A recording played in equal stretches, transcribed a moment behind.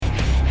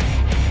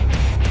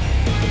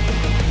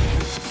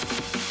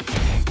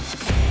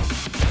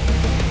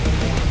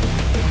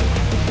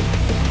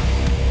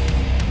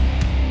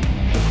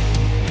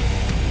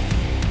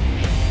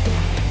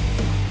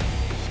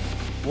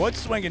What's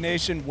Swinging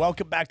Nation?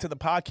 Welcome back to the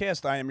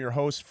podcast. I am your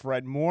host,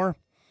 Fred Moore.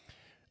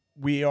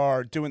 We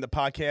are doing the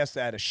podcast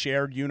at a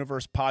Shared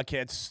Universe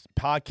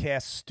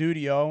podcast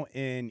studio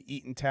in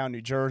Eatontown,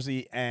 New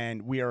Jersey,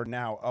 and we are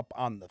now up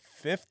on the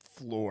 5th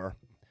floor.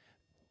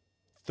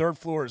 Third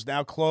floor is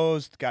now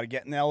closed. Got to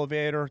get in the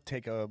elevator,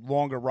 take a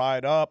longer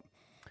ride up,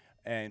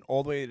 and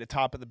all the way to the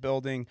top of the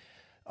building.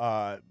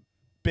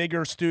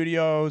 Bigger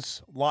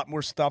studios, a lot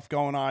more stuff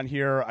going on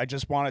here. I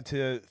just wanted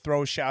to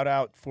throw a shout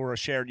out for a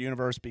Shared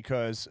Universe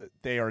because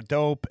they are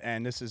dope,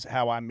 and this is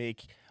how I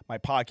make my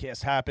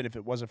podcast happen. If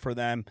it wasn't for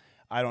them,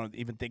 I don't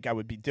even think I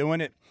would be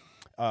doing it.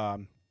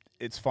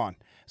 It's fun.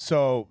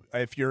 So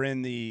if you're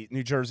in the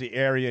New Jersey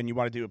area and you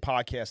want to do a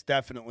podcast,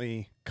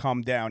 definitely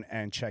come down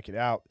and check it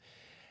out.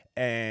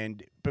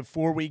 And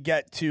before we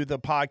get to the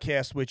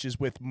podcast, which is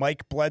with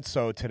Mike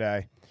Bledsoe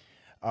today,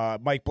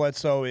 Mike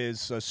Bledsoe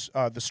is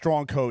the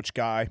Strong Coach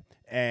guy,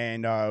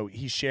 and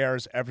he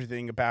shares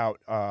everything about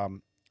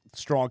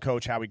Strong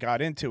Coach, how he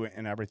got into it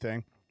and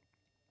everything.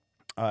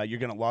 You're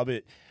going to love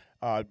it.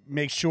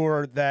 Make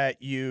sure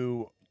that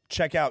you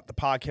check out the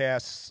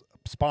podcast's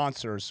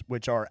sponsors,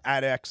 which are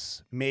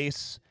AdX,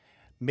 Mace,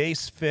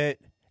 Mace Fit,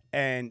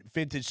 and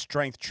Vintage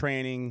Strength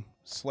Training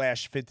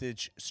 /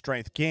 Vintage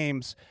Strength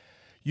Games.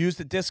 Use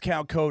the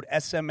discount code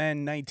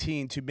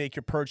SMN19 to make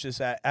your purchase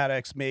at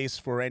AdX Mace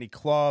for any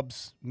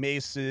clubs,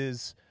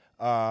 maces,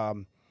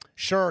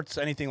 shirts,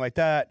 anything like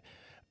that.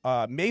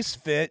 Mace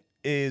Fit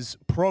is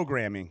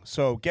programming.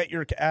 So get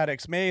your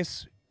AdX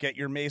Mace, get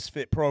your Mace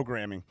Fit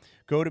programming.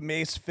 Go to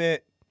Mace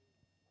Fit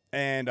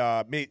and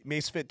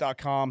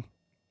macefit.com,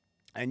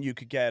 and you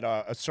could get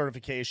a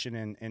certification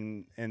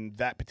in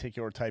that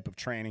particular type of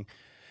training.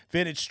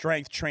 Vintage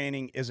Strength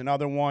Training is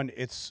another one.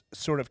 It's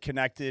sort of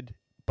connected,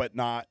 but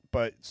not,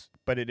 but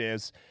it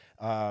is.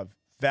 Val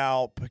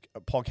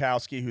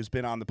Polkowski, who's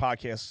been on the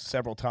podcast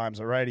several times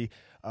already,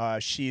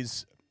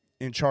 she's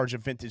in charge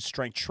of Vintage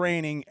Strength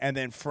Training, and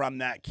then from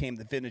that came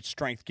the Vintage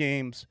Strength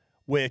Games,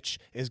 which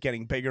is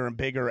getting bigger and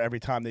bigger every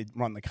time they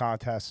run the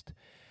contest.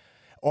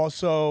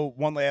 Also,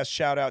 one last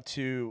shout out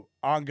to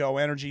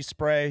Ongo Energy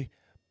Spray.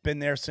 Been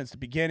there since the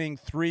beginning.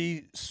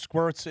 3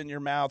 squirts in your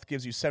mouth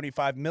gives you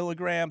 75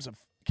 milligrams of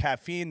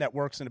caffeine that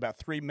works in about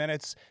 3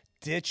 minutes.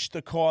 Ditch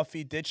the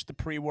coffee, ditch the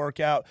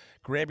pre-workout,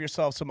 grab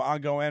yourself some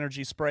Ongo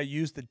Energy Spray.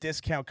 Use the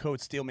discount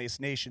code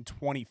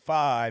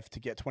SteelMaceNation25 to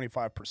get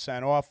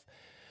 25% off.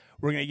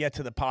 We're going to get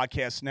to the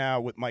podcast now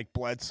with Mike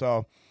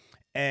Bledsoe.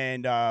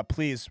 And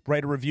please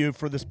write a review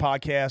for this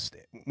podcast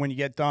when you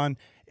get done.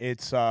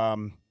 It's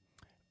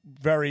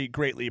very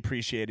greatly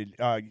appreciated.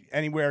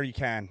 Anywhere you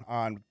can,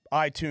 on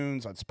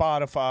iTunes, on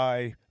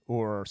Spotify,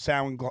 or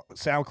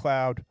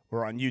SoundCloud,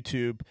 or on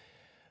YouTube.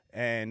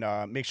 And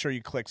make sure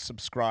you click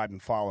subscribe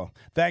and follow.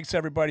 Thanks,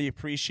 everybody.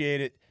 Appreciate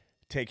it.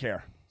 Take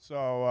care.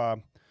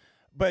 So,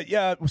 but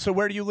yeah, so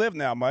where do you live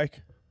now,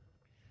 Mike?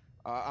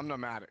 I'm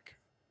nomadic.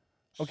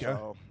 Okay.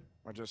 So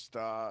I just,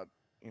 I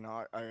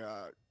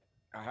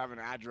have an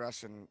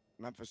address in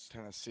Memphis,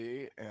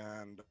 Tennessee,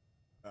 and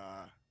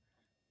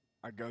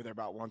I go there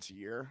about once a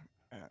year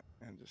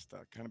and just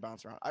kind of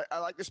bounce around. I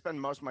like to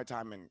spend most of my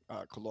time in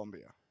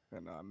Colombia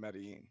and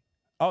Medellin.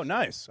 Oh,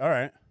 nice. All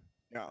right.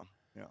 Yeah.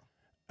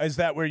 Is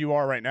that where you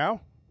are right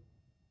now?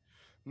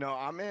 No,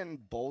 I'm in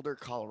Boulder,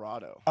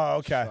 Colorado. Oh,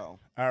 okay. So,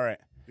 all right.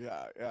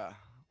 Yeah.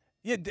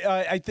 Yeah,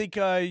 I think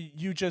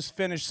you just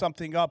finished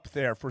something up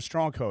there for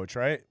Strong Coach,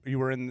 right? You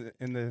were in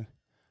the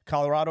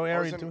Colorado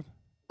area?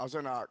 I was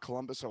in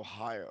Columbus,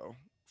 Ohio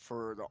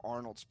for the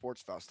Arnold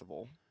Sports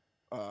Festival.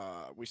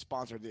 We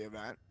sponsored the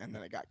event, and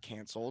then it got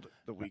canceled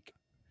the week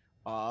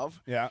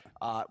of. Yeah.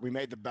 We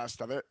made the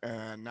best of it,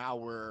 and now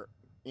we're –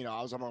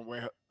 I was on my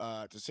way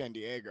to San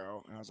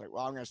Diego, and I was like,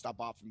 well, I'm going to stop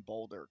off in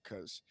Boulder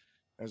because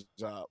there's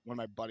one of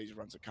my buddies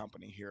runs a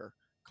company here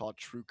called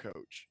True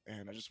Coach,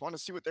 and I just wanted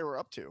to see what they were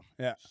up to.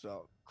 Yeah.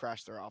 So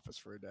crashed their office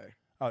for a day.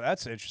 Oh,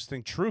 that's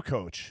interesting. True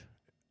Coach.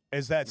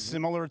 Is that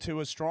similar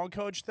to a Strong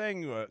Coach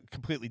thing?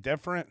 Completely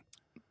different?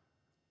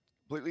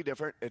 Completely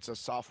different. It's a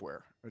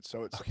software. It's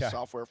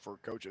software for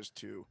coaches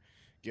to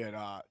get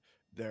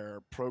their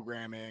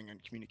programming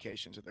and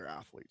communications with their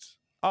athletes.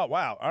 Oh,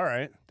 wow. All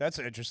right. That's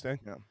interesting.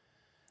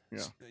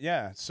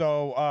 Yeah.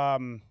 So,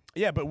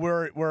 but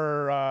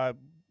we're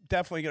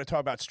definitely going to talk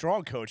about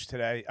Strong Coach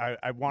today.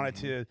 I wanted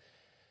to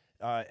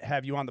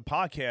have you on the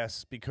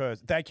podcast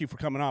because thank you for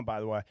coming on, by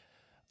the way.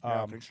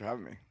 Thanks for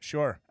having me.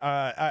 Sure.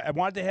 I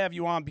wanted to have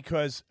you on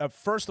because,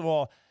 first of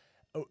all,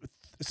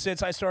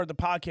 since I started the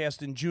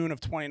podcast in June of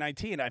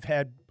 2019, I've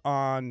had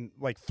on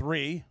like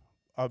 3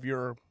 of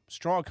your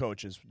Strong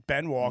Coaches,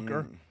 Ben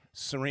Walker,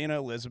 Serena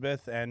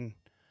Elizabeth, and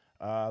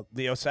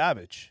Leo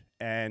Savage.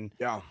 And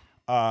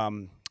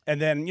and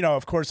then,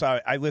 of course,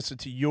 I listened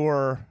to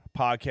your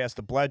podcast,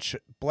 The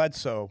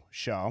Bledsoe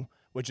Show,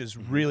 which is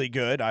really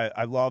good.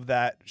 I love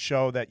that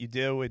show that you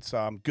do. It's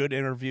good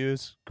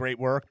interviews, great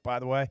work, by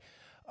the way.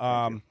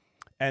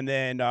 And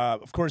then,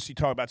 of course, you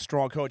talk about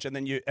Strong Coach, and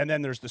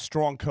then there's the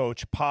Strong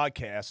Coach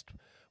podcast,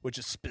 which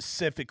is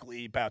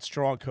specifically about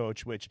Strong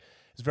Coach, which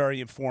is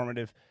very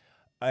informative.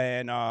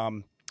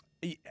 And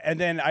And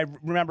then I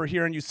remember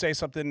hearing you say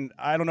something.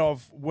 I don't know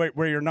if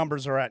where your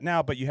numbers are at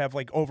now, but you have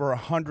like over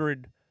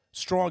 100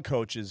 strong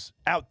coaches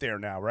out there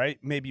now, right?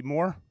 Maybe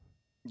more.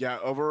 Yeah,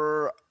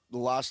 over the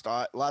last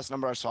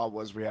number I saw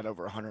was we had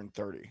over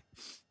 130.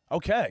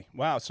 Okay,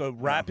 wow. So Yeah,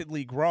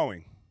 rapidly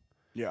growing.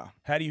 yeah,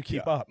 How do you yeah.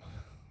 keep up?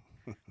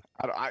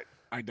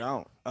 I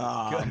don't.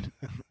 Good.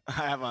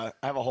 I have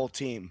a whole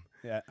team,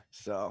 Yeah.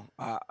 so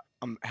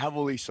I'm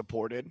heavily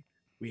supported.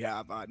 We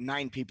have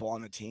 9 people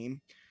on the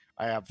team.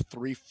 I have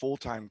 3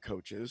 full-time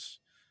coaches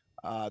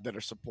that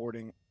are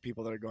supporting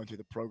people that are going through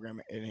the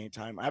program at any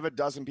time. I have a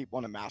dozen people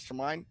in a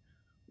mastermind,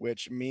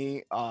 which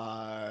these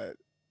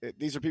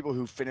are people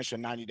who finish a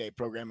 90-day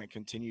program and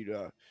continue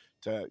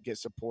to get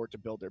support to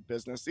build their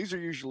business. These are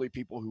usually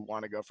people who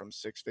want to go from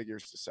 6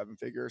 figures to 7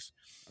 figures,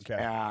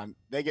 Okay. and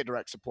they get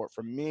direct support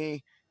from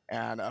me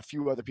and a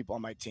few other people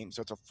on my team.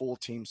 So it's a full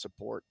team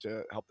support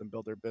to help them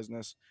build their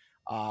business.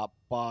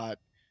 But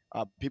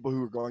people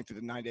who are going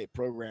through the 9-day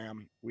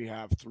program, we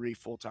have 3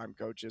 full-time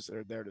coaches that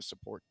are there to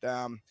support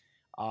them.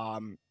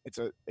 It's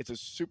a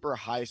super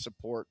high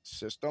support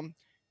system,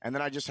 and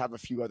then I just have a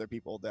few other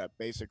people that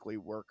basically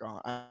work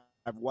on. I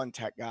have one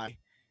tech guy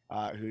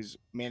who's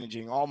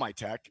managing all my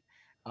tech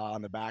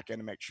on the back end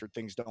to make sure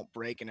things don't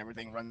break and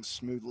everything runs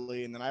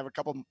smoothly. And then I have a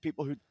couple of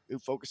people who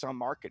focus on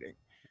marketing,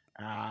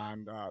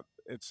 and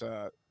it's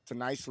a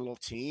nice little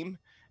team.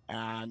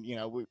 And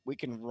we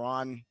can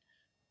run.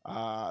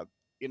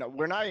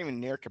 We're not even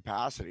near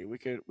capacity. We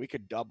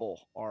could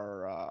double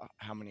our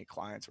how many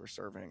clients we're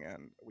serving,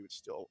 and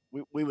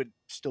we would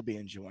still be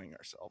enjoying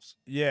ourselves.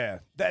 Yeah,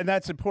 and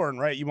that's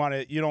important, right? You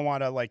don't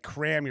want to like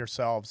cram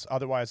yourselves,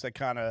 otherwise that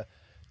kind of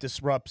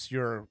disrupts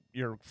your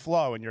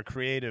flow and your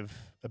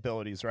creative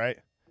abilities, right?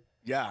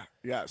 Yeah,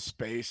 yeah.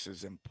 Space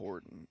is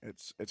important.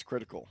 It's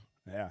critical.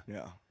 Yeah.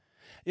 Yeah.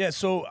 Yeah,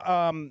 so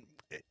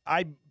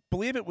I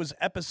believe it was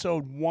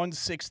episode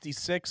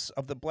 166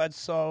 of the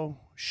Bledsoe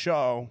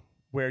show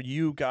where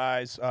you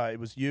guys, it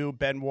was you,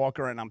 Ben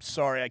Walker, and I'm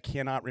sorry I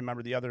cannot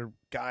remember the other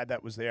guy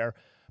that was there,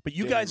 but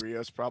you Danny guys,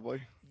 Rios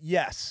probably.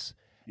 yes.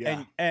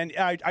 Yeah. And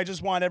I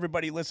just want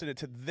everybody listening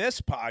to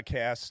this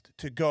podcast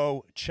to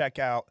go check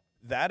out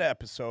that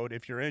episode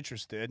if you're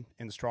interested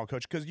in the Strong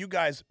Coach, because you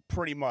guys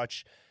pretty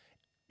much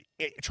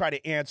try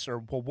to answer,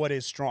 well, what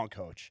is Strong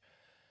Coach?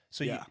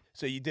 So Yeah.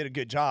 you did a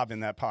good job in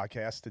that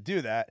podcast to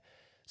do that.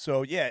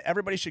 So yeah,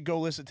 everybody should go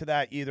listen to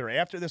that either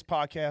after this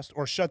podcast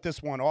or shut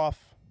this one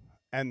off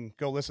and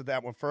go listen to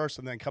that one first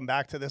and then come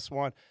back to this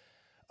one.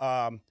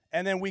 And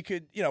then we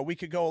could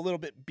go a little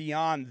bit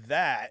beyond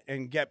that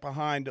and get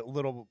behind a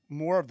little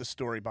more of the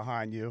story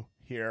behind you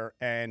here.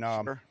 And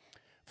Sure.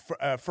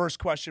 first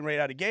question right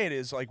out of gate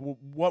is like,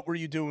 what were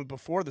you doing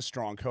before the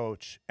Strong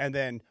Coach, and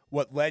then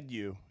what led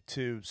you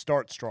to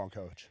start Strong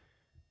Coach?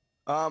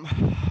 Um,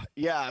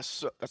 yeah,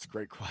 so that's a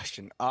great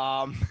question.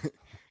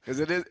 Because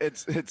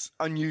it's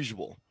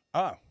unusual.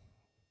 Oh,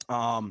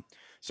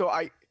 So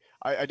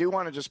I do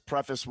want to just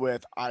preface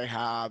with I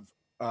have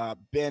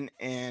been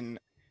in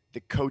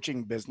the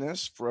coaching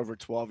business for over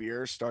 12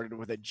 years. Started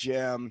with a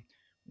gym,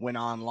 went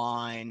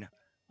online,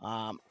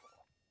 um,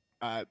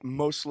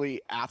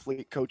 mostly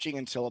athlete coaching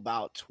until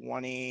about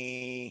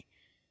 20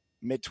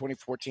 mid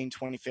 2014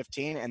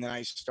 2015, and then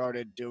I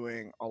started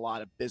doing a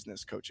lot of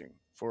business coaching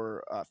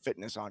for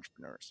fitness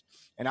entrepreneurs.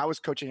 And I was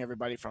coaching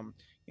everybody from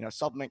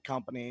supplement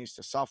companies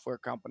to software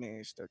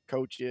companies to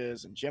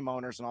coaches and gym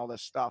owners and all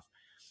this stuff.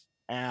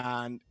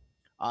 And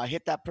I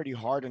hit that pretty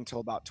hard until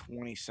about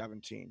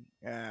 2017.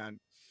 And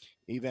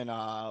even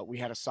we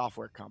had a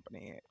software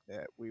company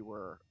that we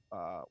were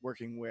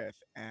working with,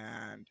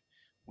 and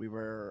we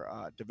were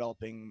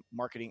developing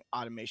marketing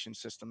automation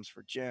systems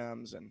for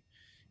gyms. And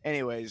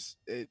anyways,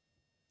 it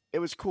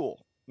was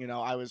cool.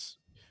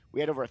 We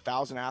had over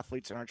 1,000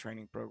 athletes in our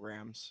training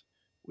programs.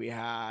 We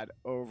had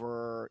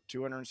over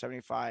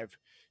 275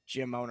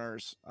 gym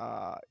owners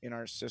in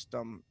our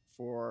system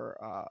for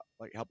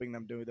like helping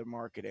them do their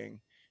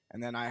marketing.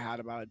 And then I had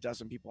about a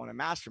dozen people in a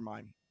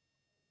mastermind.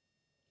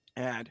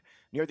 And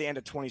near the end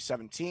of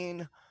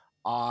 2017,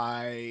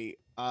 I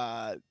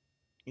I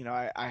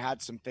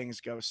had some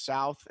things go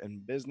south in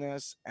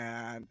business,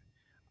 and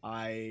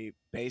I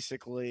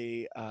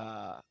basically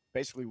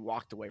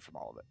walked away from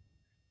all of it.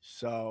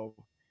 So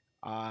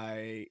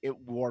it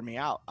wore me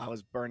out. I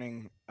was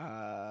burning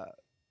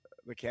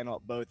the candle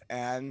at both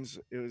ends.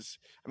 It was,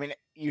 I mean,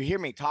 you hear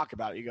me talk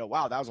about it, you go,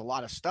 wow, that was a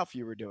lot of stuff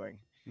you were doing.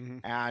 mm-hmm.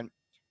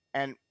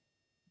 And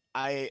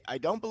I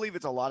don't believe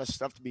it's a lot of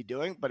stuff to be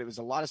doing, but it was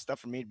a lot of stuff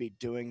for me to be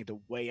doing the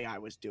way I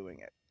was doing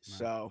it. Right.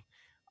 So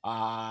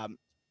I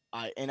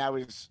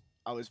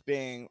was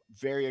being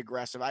very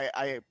aggressive.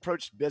 I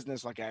approached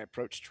business like I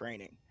approached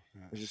training.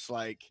 Yeah. It was just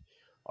like,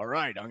 all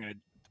right,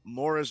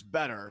 more is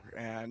better,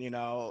 and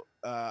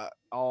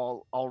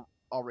I'll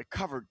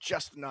recover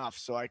just enough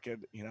so I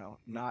could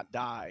not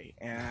die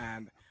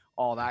and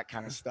all that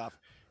kind of stuff.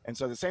 And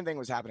so the same thing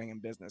was happening in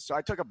business. So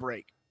I took a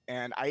break,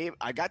 and I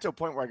got to a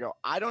point where I go,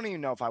 I don't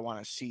even know if I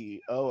want to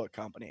CEO a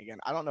company again.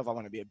 I don't know if I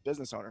want to be a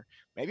business owner.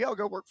 Maybe I'll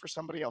go work for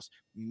somebody else.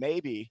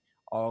 Maybe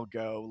I'll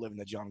go live in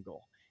the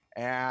jungle.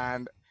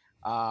 And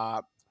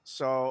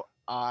so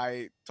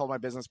I told my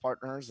business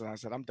partners, and I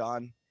said, I'm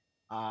done.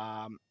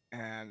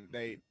 And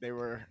they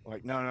were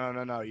like, no, no,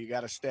 no, no, you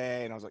got to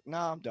stay. And I was like, no,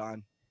 I'm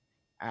done.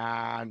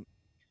 And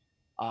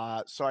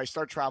so I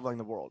start traveling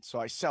the world. So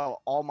I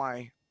sell all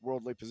my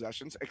worldly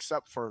possessions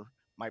except for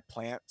my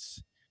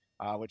plants,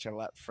 which I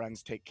let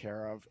friends take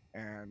care of.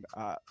 And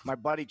my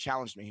buddy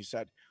challenged me. He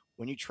said,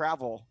 when you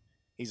travel,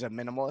 he's a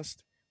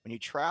minimalist. When you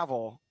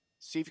travel,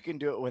 see if you can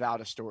do it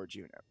without a storage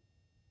unit.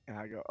 And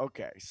I go,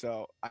 okay.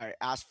 So I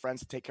asked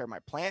friends to take care of my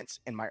plants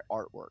and my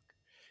artwork.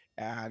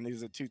 And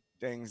these are two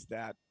things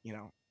that,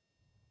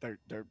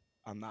 they're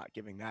I'm not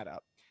giving that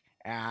up.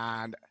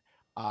 And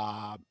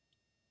uh,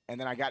 and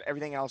then I got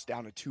everything else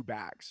down to 2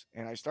 bags.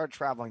 And I started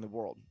traveling the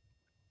world.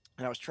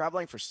 And I was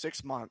traveling for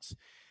 6 months,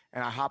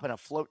 and I hop in a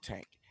float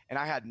tank. And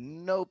I had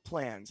no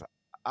plans.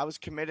 I was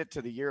committed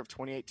to the year of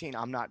 2018.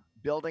 I'm not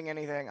building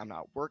anything. I'm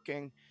not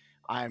working.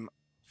 I'm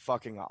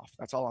fucking off.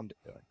 That's all I'm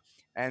doing.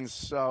 And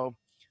so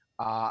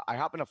I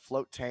hop in a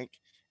float tank,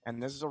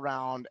 and this is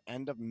around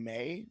end of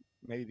May,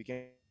 maybe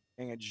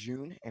beginning of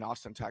June in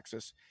Austin,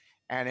 Texas.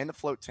 And in the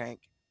float tank,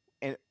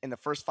 in the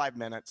first 5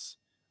 minutes,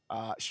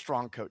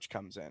 Strong Coach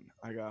comes in.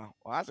 I go,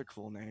 well, that's a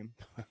cool name.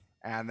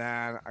 And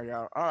then I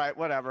go, all right,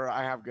 whatever.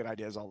 I have good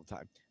ideas all the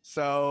time.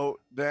 So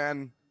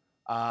then,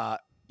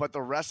 but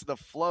the rest of the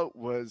float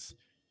was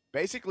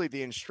basically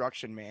the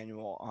instruction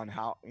manual on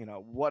how,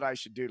 what I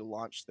should do to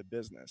launch the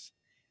business.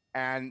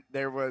 And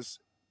there was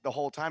the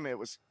whole time I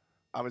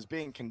was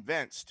being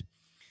convinced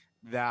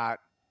that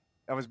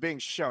I was being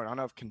shown, I don't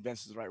know if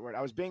convinced is the right word.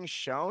 I was being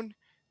shown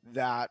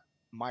that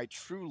my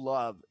true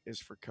love is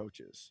for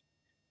coaches.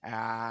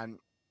 And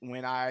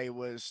when I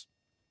was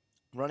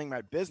running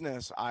my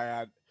business,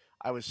 I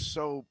was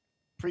so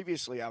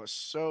previously I was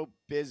so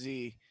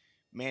busy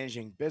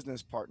managing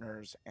business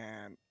partners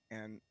and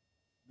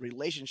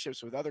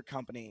relationships with other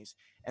companies,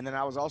 and then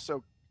I was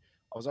also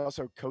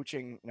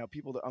coaching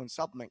people that own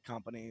supplement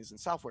companies and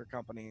software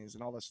companies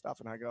and all this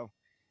stuff. And I go,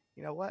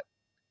 you know what?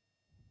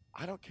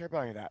 I don't care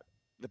about any of that.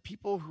 The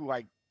people who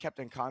I kept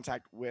in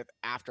contact with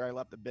after I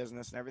left the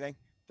business and everything,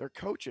 they're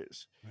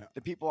coaches. Yeah.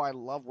 The people I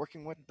love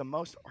working with the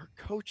most are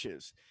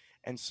coaches.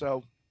 And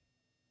so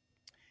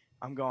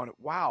I'm going,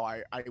 wow,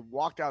 I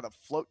walked out of the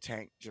float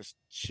tank, just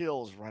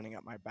chills running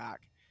up my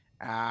back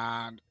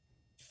and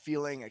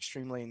feeling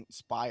extremely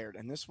inspired.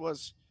 And this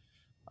was,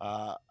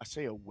 I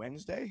say a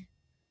Wednesday.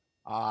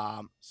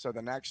 So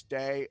the next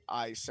day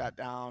I sat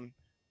down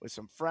with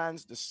some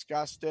friends,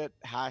 discussed it,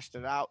 hashed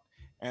it out.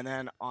 And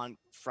then on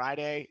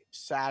Friday,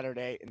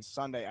 Saturday, and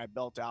Sunday, I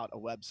built out a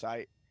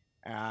website.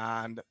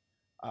 And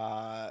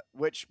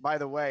which, by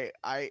the way,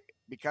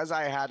 because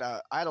I had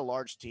a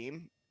large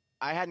team,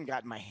 I hadn't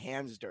gotten my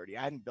hands dirty.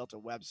 I hadn't built a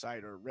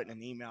website or written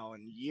an email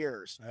in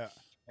years. Yeah.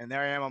 And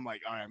there I am. I'm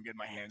like, all right, I'm getting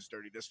my hands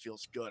dirty. This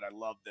feels good. I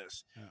love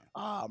this.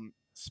 Yeah.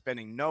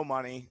 Spending no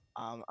money.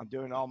 I'm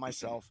doing it all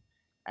myself.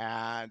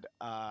 And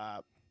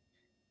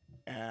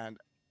and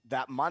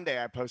that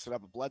Monday, I posted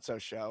up a Bledsoe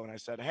show, and I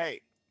said,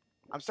 hey,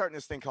 I'm starting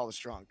this thing called a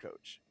Strong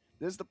Coach.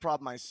 This is the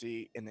problem I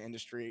see in the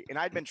industry. And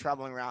I'd been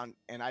traveling around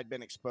and I'd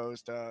been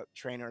exposed to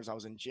trainers. I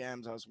was in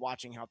gyms. I was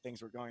watching how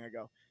things were going. I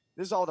go,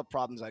 this is all the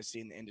problems I see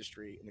in the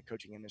industry, in the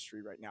coaching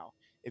industry right now.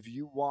 If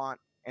you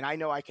want, and I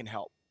know I can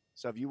help.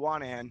 So if you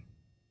want in,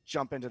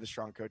 jump into the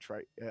Strong Coach,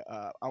 right?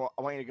 I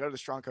want you to go to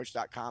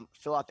thestrongcoach.com,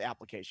 fill out the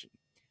application.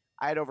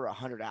 I had over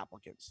 100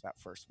 applicants that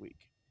first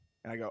week.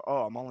 And I go,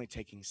 oh, I'm only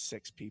taking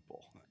 6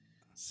 people.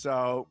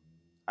 So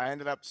I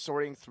ended up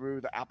sorting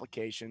through the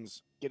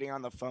applications, getting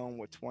on the phone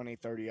with 20,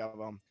 30 of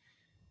them,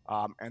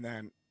 and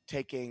then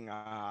taking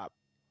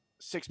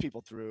 6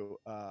 people through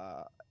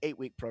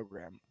 8-week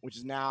program, which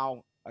is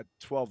now a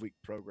 12-week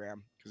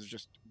program because there's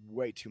just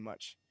way too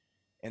much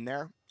in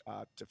there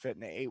to fit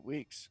in 8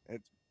 weeks.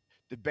 It's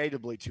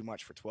debatably too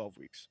much for 12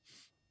 weeks.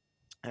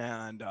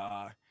 And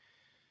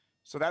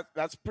so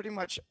that's pretty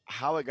much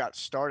how it got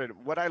started.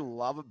 What I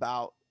love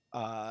about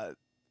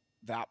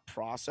that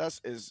process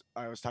is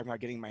I was talking about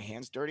getting my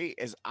hands dirty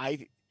is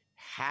I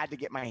had to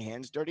get my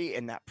hands dirty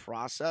in that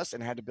process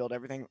and had to build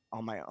everything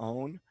on my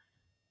own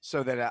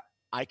so that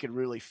I could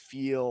really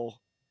feel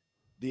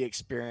the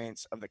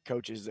experience of the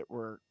coaches that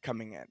were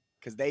coming in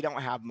because they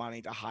don't have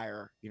money to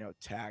hire,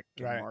 tech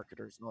and Right.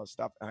 marketers and all this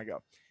stuff. And I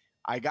go,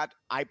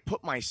 I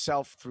put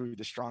myself through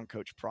the Strong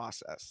Coach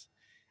process.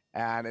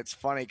 And it's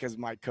funny because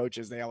my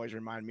coaches, they always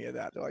remind me of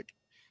that. They're like,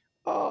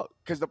 oh,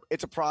 because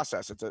it's a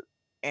process.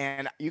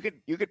 And you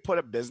could put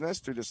a business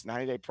through this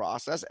 90-day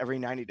process every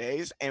 90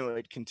 days and it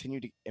would continue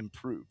to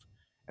improve.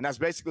 And that's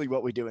basically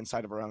what we do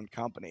inside of our own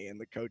company. And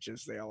the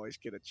coaches, they always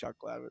get a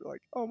chuckle out of it.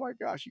 Like, oh my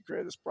gosh, you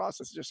created this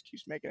process. It just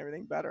keeps making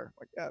everything better.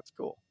 Like, yeah, it's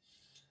cool.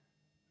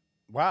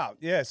 Wow.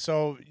 Yeah.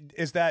 So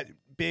is that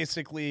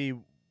basically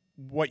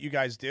what you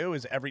guys do?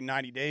 Is every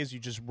 90 days you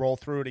just roll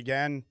through it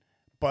again?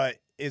 But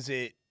is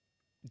it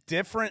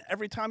different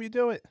every time you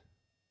do it?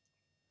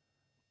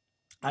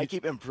 I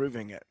keep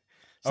improving it.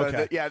 So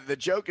Okay. the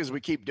joke is we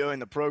keep doing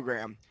the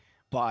program,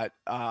 but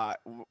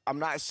I'm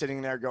not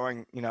sitting there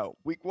going,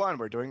 week 1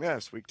 we're doing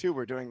this, week 2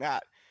 we're doing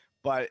that.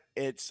 but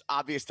it's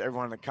obvious to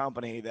everyone in the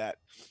company that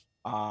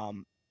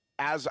um,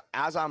 as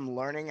I'm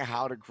learning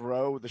how to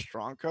grow the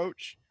strong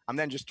coach, I'm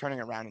then just turning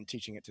around and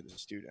teaching it to the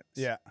students.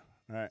 Yeah.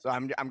 Right. So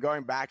I'm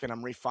going back and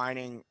I'm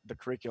refining the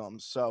curriculum.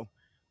 So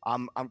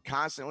I'm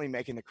constantly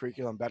making the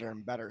curriculum better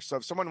and better. So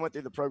if someone went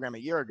through the program a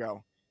year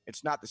ago,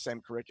 it's not the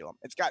same curriculum.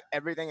 It's got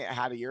everything it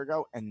had a year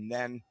ago, and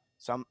then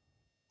some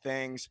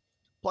things.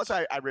 Plus,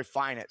 I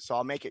refine it, so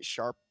I'll make it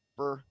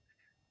sharper.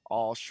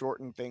 I'll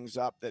shorten things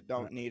up that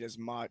don't Right. need as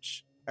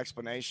much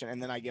explanation,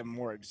 and then I give them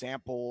more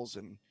examples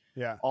and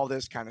Yeah. all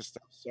this kind of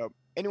stuff. So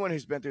anyone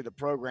who's been through the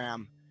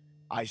program,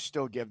 I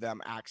still give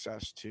them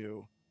access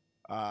to,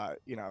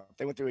 if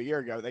they went through a year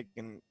ago, they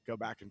can go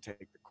back and take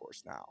the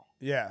course now.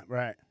 Yeah.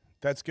 Right.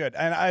 That's good.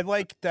 And I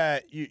like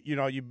that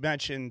you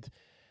mentioned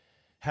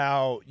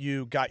how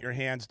you got your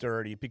hands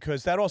dirty,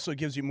 because that also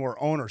gives you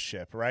more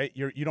ownership, right?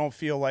 You don't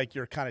feel like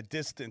you're kind of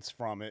distanced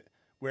from it,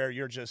 where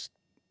you're just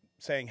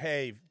saying,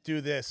 "Hey, do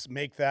this,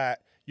 make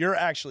that." You're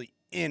actually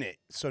in it,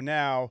 so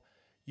now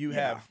you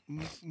Yeah. have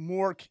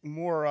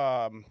more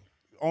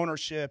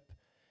ownership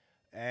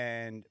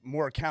and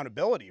more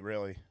accountability.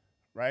 Really,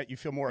 right? You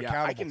feel more Yeah, I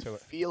accountable can to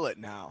it. feel it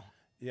now.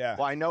 Yeah.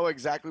 Well, I know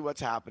exactly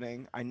what's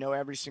happening. I know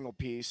every single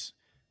piece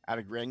at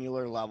a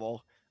granular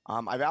level.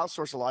 I've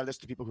outsourced a lot of this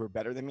to people who are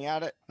better than me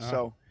at it. Uh,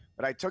 So,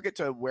 but I took it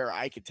to where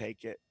I could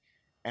take it,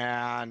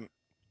 and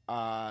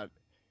uh,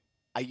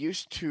 I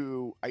used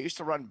to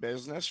run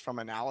business from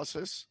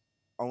analysis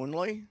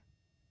only,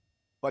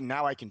 but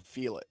now I can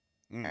feel it,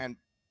 mm, and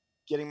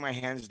getting my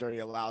hands dirty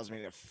allows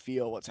me to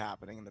feel what's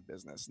happening in the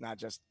business, not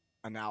just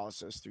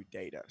analysis through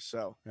data.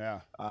 So,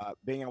 yeah.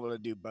 being able to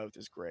do both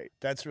is great.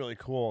 That's really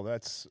cool.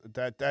 That's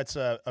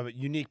a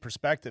unique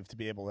perspective to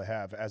be able to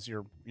have as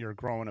you're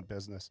growing a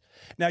business.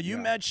 Now, you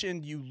Yeah.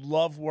 mentioned you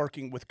love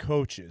working with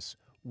coaches.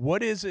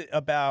 What is it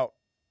about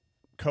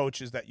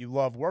coaches that you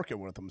love working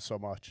with them so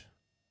much?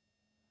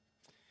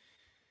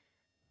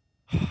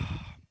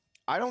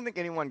 I don't think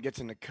anyone gets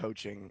into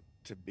coaching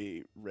to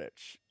be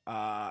rich.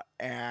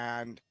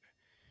 And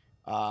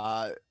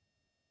uh,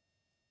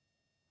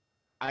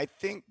 I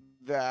think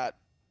that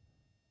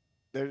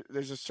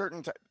there's a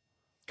certain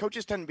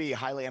coaches tend to be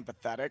highly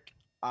empathetic,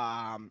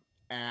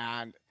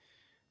 and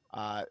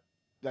uh,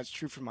 that's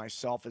true for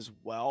myself as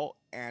well.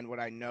 And what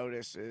I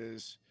notice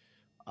is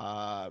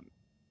uh,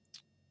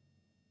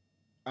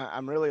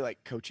 I'm really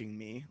like coaching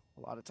me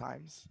a lot of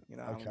times. I'm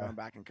Okay. going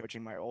back and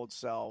coaching my old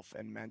self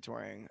and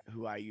mentoring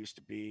who I used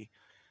to be.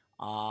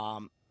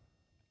 Um,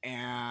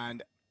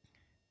 and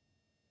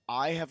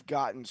I have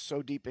gotten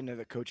so deep into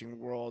the coaching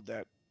world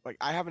that like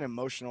I have an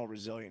emotional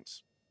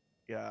resilience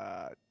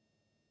uh,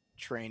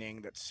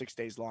 training that's 6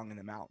 days long in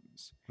the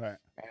mountains, Right.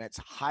 and it's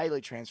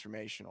highly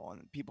transformational.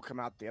 And people come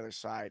out the other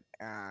side,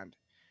 and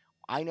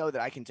I know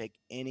that I can take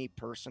any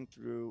person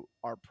through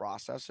our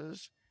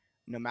processes,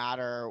 no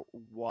matter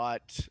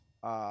what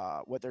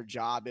their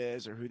job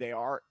is or who they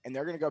are, and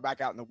they're going to go back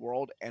out in the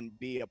world and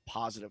be a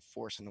positive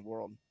force in the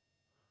world.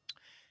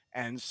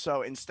 And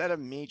so instead of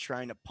me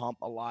trying to pump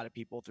a lot of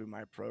people through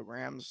my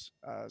programs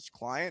as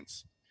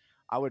clients,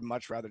 I would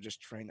much rather just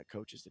train the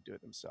coaches to do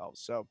it themselves.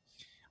 So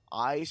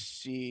I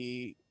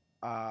see,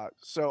 I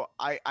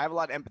have a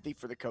lot of empathy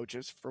for the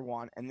coaches for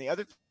one. And the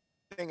other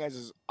thing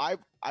is I've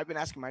been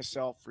asking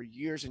myself for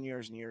years and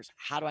years and years,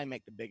 how do I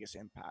make the biggest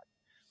impact?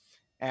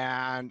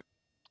 And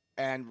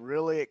and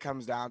really it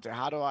comes down to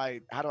how do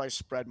I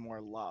spread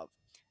more love?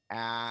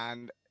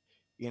 And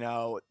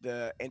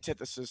the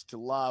antithesis to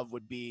love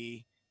would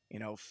be,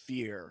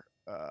 fear.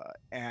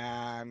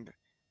 And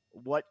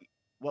what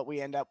what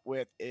we end up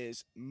with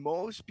is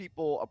most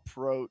people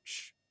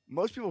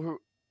who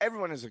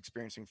everyone is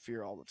experiencing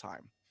fear all the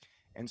time.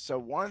 And so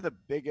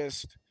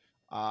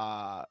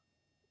uh,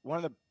 one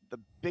of the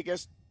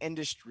biggest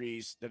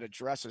industries that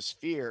addresses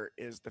fear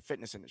is the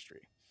fitness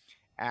industry.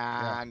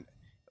 Yeah. And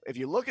if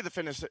you look at the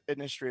fitness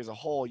industry as a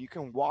whole, you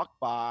can go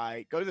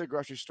to the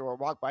grocery store,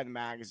 walk by the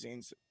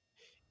magazines,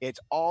 it's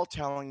all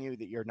telling you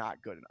that you're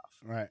not good enough.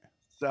 Right.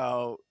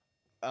 So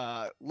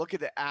look at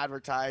the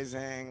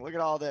advertising, look at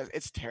all this.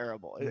 It's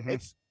terrible. Mm-hmm.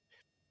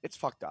 It's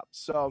fucked up.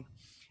 So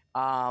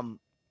um,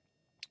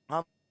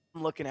 I'm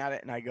looking at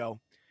it and I go,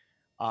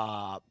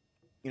 uh,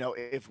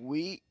 if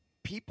we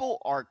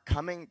people are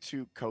coming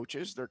to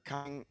coaches, they're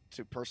coming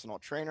to personal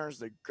trainers,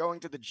 they're going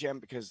to the gym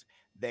because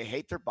they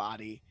hate their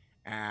body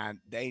and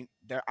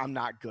they're I'm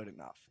not good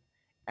enough.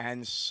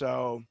 And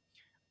so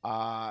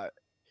uh,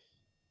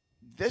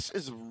 this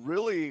is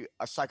really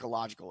a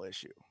psychological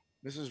issue.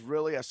 This is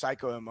really a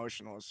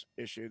psycho-emotional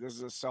issue. This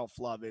is a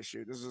self-love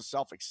issue. This is a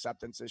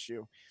self-acceptance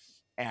issue.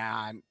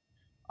 And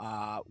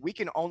we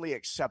can only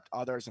accept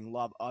others and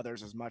love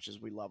others as much as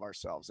we love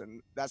ourselves.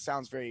 And that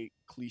sounds very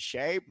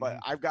cliche, but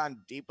Mm-hmm. I've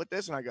gotten deep with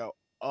this and I go,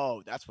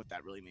 oh, that's what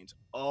that really means.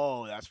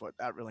 Oh, that's what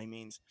that really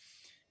means.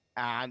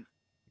 And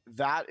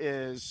that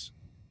is,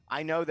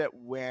 I know that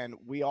when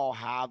we all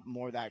have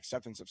more of that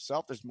acceptance of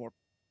self, there's more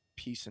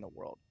peace in the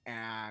world.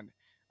 And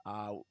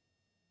uh,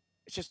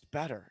 it's just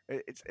better.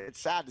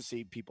 It's sad to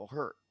see people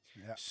hurt.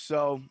 Yeah.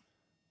 So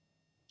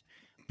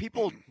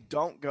people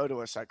don't go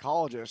to a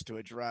psychologist to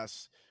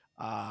address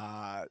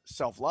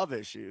self-love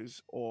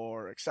issues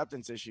or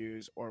acceptance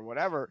issues or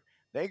whatever.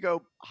 They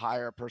go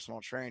hire a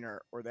personal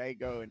trainer or they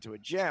go into a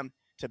gym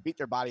to beat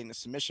their body into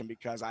submission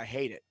because I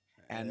hate it.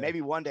 And Yeah.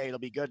 maybe one day it'll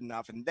be good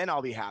enough and then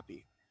I'll be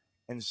happy.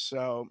 And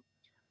so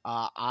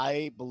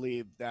I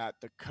believe that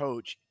the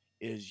coach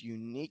is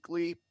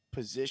uniquely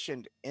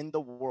positioned in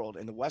the world,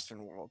 in the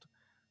Western world,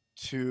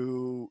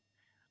 to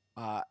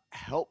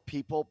help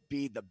people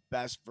be the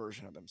best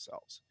version of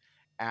themselves.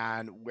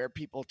 And where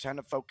people tend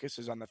to focus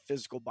is on the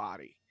physical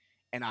body.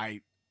 And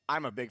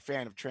I'm a big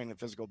fan of training the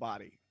physical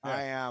body. Yeah.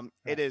 I am.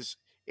 Yeah.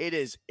 It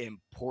is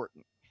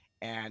important,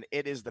 and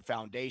it is the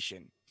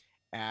foundation.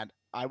 And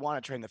I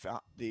want to train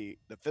the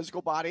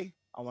physical body.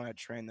 I want to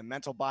train the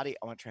mental body.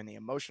 I want to train the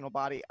emotional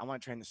body. I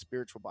want to train the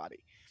spiritual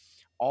body.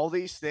 All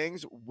these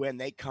things, when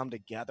they come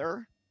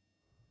together,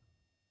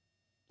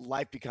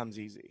 life becomes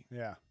easy.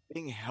 Yeah.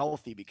 Being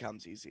healthy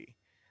becomes easy.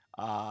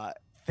 Uh,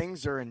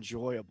 Things are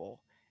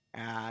enjoyable,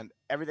 and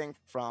everything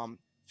from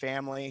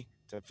family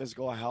to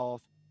physical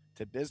health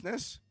to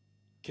business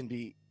can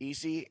be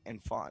easy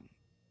and fun.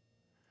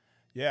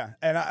 Yeah,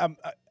 and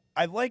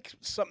I like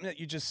something that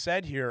you just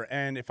said here,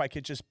 and if I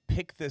could just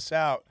pick this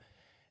out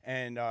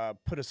and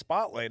put a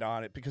spotlight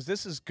on it, because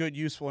this is good,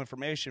 useful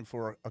information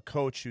for a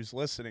coach who's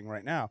listening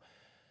right now.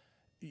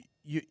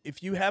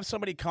 If you have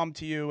somebody come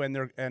to you and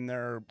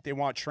they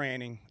want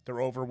training,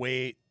 they're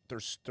overweight,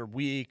 they're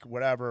weak,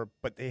 whatever,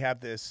 but they have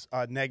this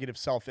negative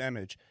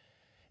self-image.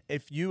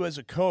 If you as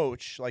a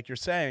coach, like you're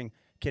saying,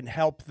 can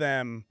help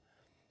them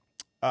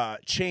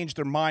change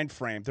their mind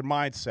frame, their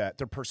mindset,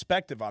 their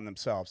perspective on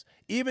themselves,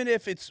 even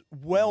if it's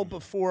well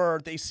before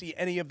they see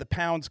any of the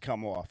pounds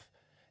come off.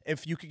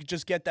 If you could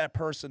just get that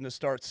person to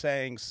start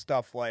saying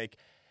stuff like,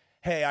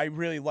 hey, I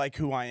really like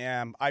who I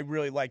am. I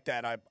really like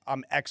that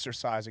I'm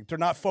exercising. They're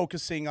not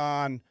focusing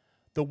on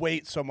the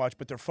weight so much,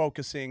 but they're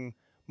focusing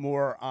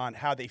more on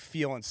how they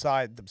feel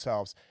inside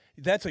themselves.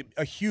 That's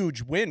a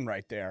huge win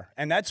right there.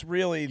 And that's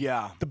really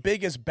the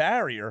biggest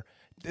barrier.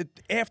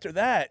 After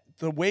that,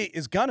 the weight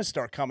is going to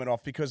start coming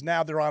off because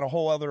now they're on a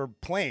whole other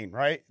plane,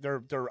 right?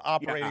 They're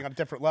operating on a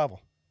different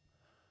level.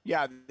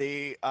 Yeah.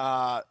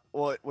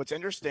 Well, what's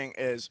interesting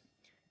is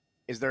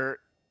there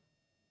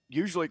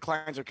usually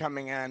clients are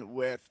coming in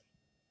with,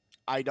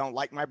 I don't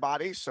like my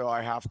body, so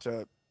I have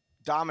to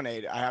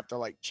dominate it. I have to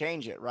like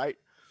change it, right?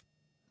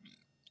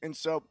 And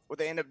so what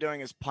they end up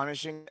doing is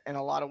punishing in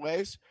a lot of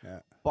ways. Yeah.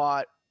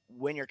 But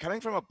when you're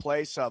coming from a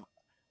place of,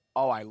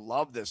 oh, I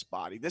love this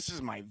body. This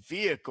is my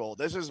vehicle.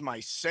 This is my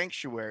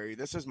sanctuary.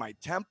 This is my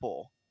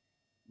temple.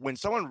 When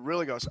someone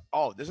really goes,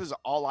 oh, this is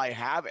all I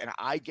have and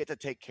I get to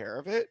take care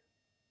of it,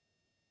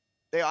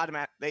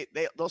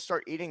 they'll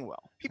start eating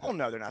well. People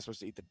know they're not supposed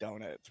to eat the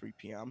donut at 3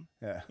 p.m.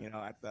 Yeah.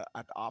 At the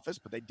office,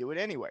 but they do it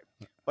anyway.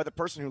 But the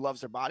person who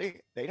loves their body,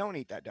 they don't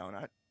eat that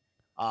donut.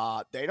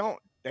 They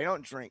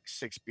don't drink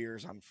 6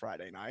 beers on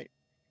Friday night.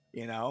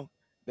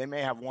 They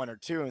may have 1 or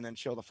 2 and then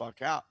chill the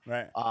fuck out.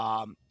 Right.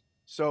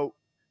 So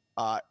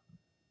I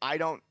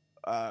don't.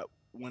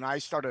 When I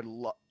started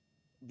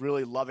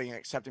really loving and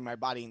accepting my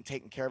body and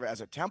taking care of it as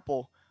a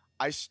temple,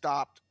 I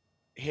stopped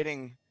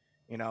hitting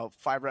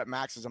 5 rep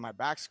maxes on my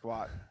back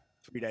squat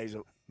 3 days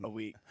a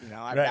week.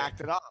 I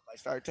backed it up. I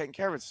started taking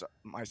care of it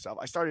myself.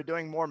 I started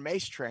doing more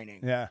mace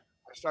training. Yeah.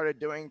 I started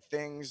doing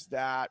things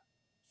that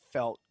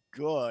felt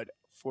good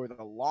for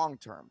the long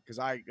term because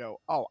I go,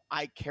 oh,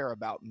 I care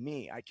about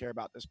me. I care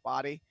about this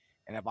body.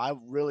 And if I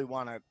really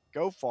want to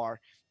go far,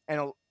 and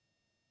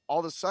all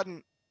of a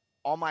sudden,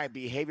 all my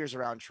behaviors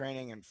around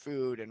training and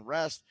food and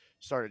rest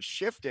started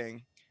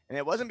shifting. And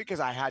it wasn't because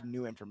I had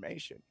new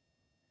information.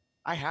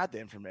 I had the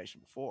information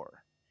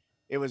before.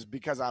 It was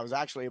because I was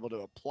actually able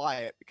to apply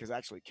it because I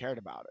actually cared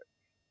about it.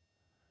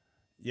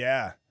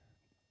 Yeah.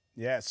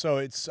 Yeah. So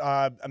it's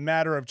a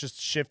matter of just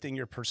shifting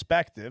your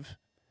perspective.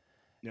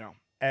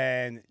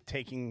 And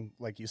taking,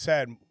 like you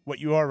said, what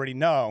you already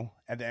know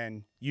and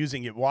then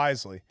using it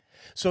wisely.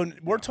 So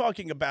we're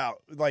talking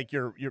about like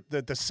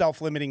the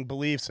self-limiting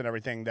beliefs and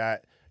everything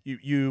that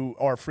you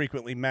are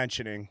frequently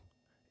mentioning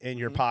in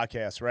your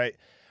podcast, right?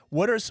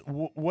 What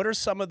are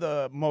some of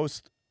the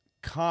most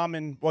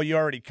common, well, you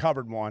already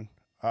covered one,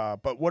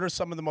 but what are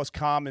some of the most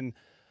common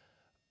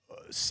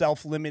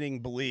self-limiting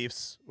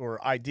beliefs or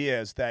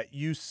ideas that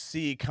you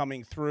see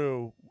coming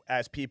through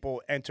as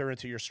people enter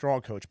into your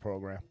Strong Coach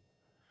program?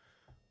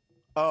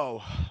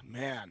 Oh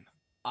man,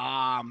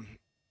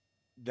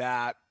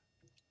 that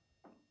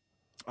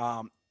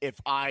if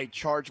I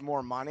charge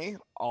more money,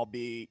 I'll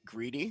be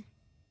greedy.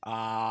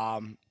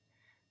 That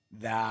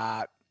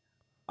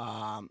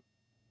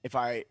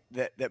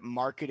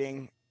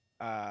marketing.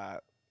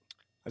 Let's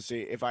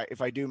see. If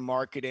I do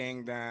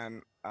marketing,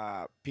 then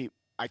I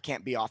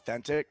can't be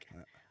authentic.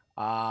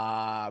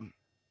 A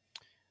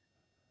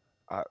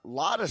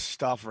lot of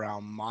stuff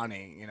around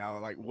money.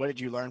 Like what did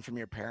you learn from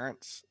your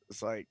parents?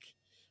 It's like.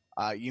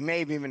 You may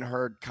have even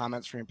heard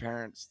comments from your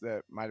parents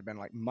that might have been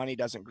like, money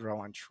doesn't grow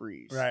on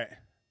trees.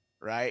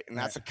 Right. And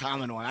that's a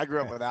common one. I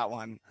grew up with that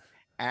one.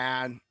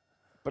 And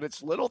But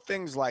it's little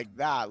things like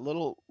that,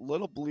 little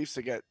beliefs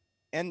that get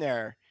in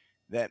there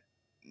that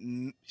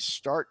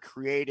start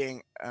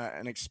creating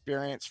an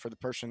experience for the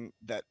person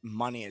that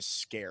money is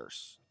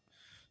scarce.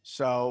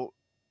 So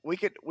I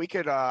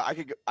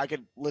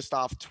could list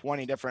off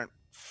 20 different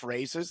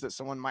phrases that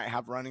someone might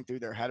have running through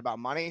their head about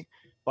money,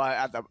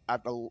 but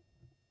at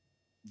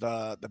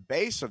the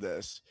base of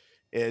this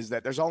is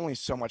that there's only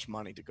so much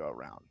money to go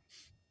around.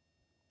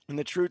 And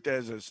the truth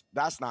is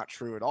that's not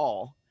true at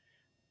all.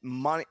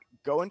 Money,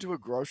 go into a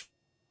grocery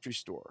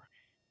store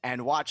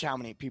and watch how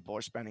many people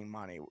are spending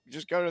money.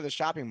 Just go to the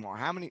shopping mall.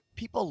 How many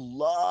people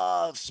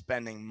love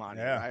spending money,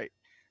 Yeah. right?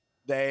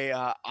 They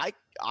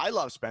I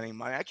love spending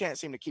money. I can't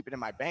seem to keep it in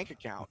my bank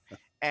account.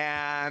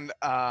 And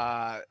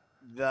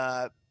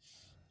the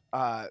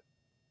uh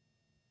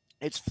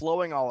it's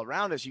flowing all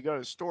around us. You go to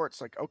the store,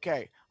 it's like,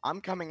 okay,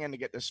 I'm coming in to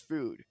get this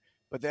food,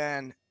 but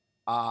then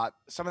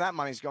some of that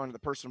money is going to the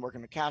person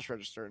working the cash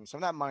register, and some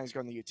of that money is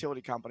going to the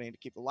utility company to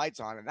keep the lights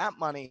on, and that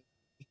money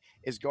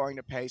is going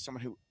to pay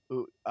someone who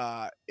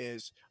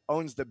is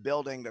owns the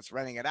building that's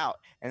renting it out,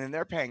 and then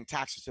they're paying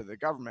taxes to the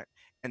government,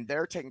 and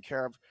they're taking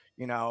care of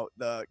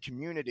the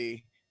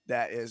community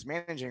that is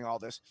managing all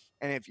this.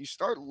 And if you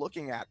start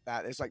looking at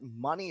that, it's like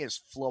money is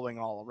flowing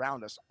all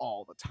around us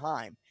all the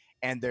time,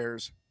 and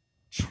there's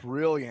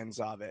trillions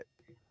of it.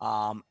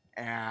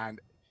 And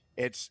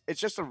it's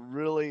just a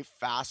really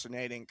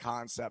fascinating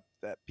concept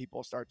that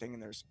people start thinking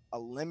there's a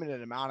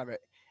limited amount of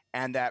it,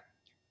 and that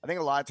I think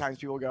a lot of times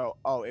people go,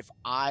 oh,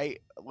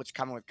 what's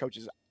common with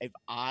coaches, if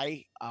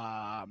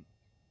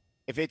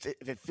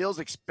it feels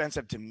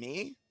expensive to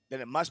me,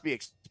 then it must be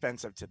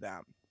expensive to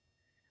them.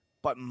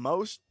 But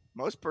most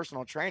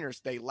personal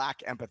trainers, they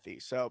lack empathy,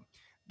 so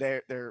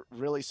they're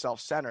really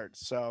self-centered.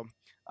 So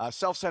a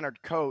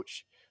self-centered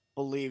coach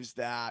believes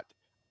that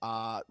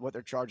what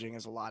they're charging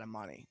is a lot of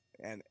money,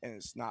 and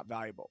it's not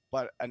valuable.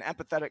 But an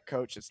empathetic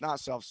coach that's not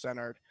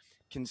self-centered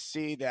can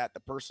see that the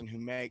person who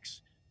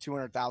makes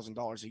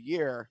 $200,000 a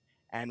year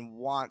and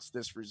wants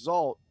this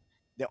result,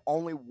 the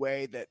only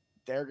way that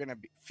they're going to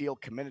feel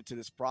committed to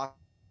this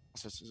process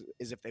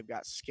is if they've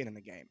got skin in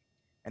the game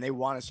and they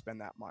want to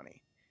spend that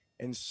money.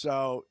 And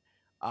so,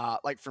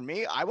 like for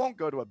me, I won't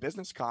go to a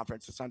business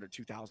conference that's under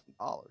 $2,000.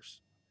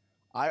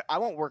 I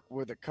won't work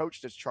with a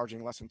coach that's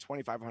charging less than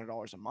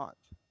 $2,500 a month.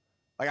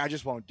 Like I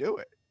just won't do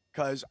it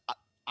because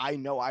I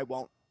know I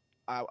won't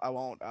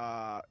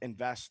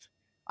invest.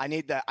 I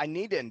need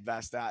to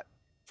invest that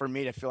for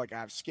me to feel like I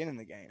have skin in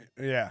the game.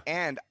 Yeah.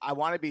 And I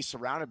want to be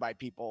surrounded by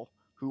people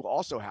who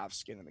also have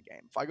skin in the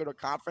game. If I go to a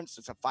conference,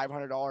 it's a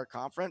 $500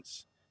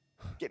 conference.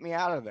 Get me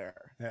out of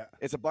there. Yeah.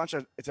 It's a bunch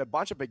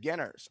of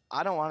beginners.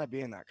 I don't want to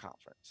be in that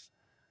conference.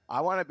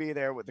 I want to be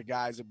there with the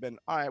guys who've been,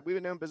 all right, we've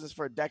been doing business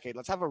for a decade.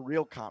 Let's have a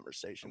real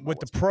conversation With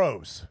the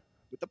pros.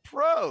 with the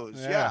pros.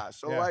 Yeah.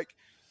 So yeah. like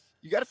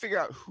you got to figure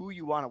out who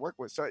you want to work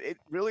with. So it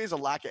really is a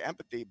lack of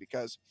empathy,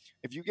 because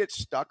if you get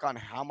stuck on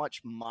how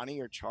much money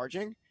you're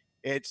charging,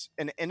 it's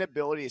an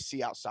inability to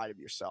see outside of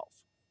yourself,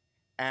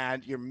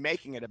 and you're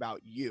making it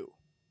about you.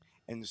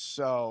 And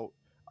so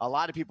a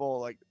lot of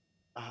people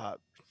uh,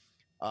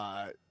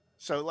 uh,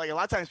 like a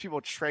lot of times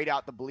people trade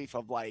out the belief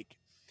of like,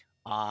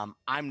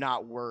 I'm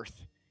not worth,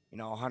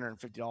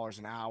 $150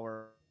 an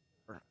hour.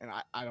 And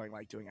I don't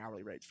like doing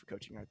hourly rates for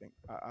coaching. I think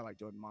I like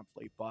doing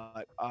monthly,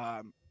 but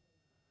I'm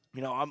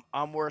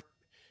worth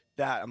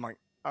that. I'm like,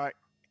 all right.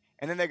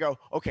 And then they go,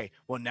 okay,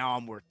 well now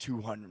I'm worth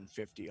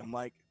 250. I'm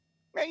like,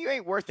 man, you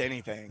ain't worth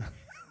anything.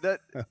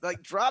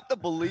 Like drop the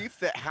belief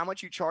that how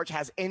much you charge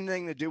has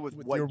anything to do with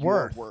what your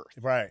you're worth.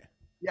 Right.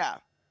 Yeah.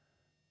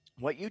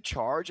 What you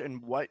charge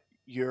and what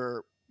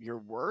your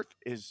worth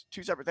is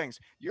two separate things.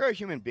 You're a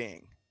human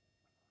being.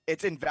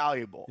 It's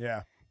invaluable.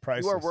 Yeah.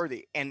 Priceless. You are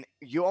worthy, and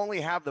you only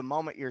have the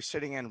moment you're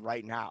sitting in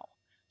right now.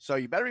 So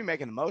you better be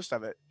making the most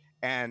of it.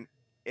 And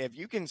if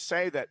you can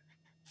say that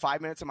 5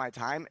 minutes of my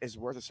time is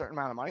worth a certain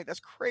amount of money, that's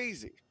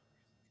crazy.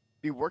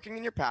 Be working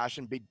in your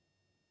passion,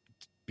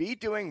 be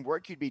doing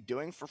work you'd be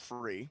doing for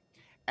free,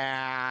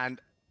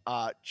 and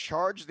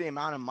charge the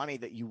amount of money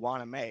that you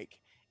want to make.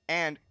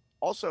 And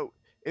also,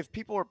 if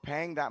people are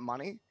paying that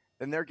money,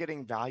 then they're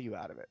getting value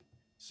out of it.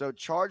 So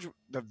charge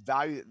the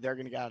value that they're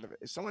going to get out of it.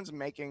 If someone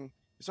makes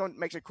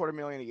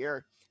 $250,000 a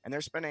year and they're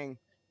spending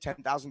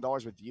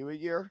 $10,000 with you a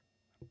year,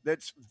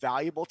 that's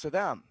valuable to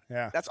them.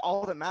 Yeah. That's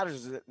all that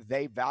matters, is that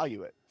they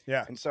value it.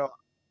 Yeah. And so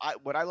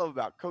what I love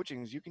about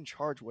coaching is you can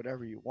charge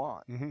whatever you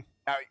want. Mm-hmm.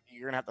 Now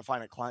you're going to have to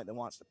find a client that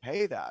wants to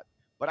pay that.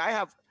 But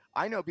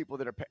I know people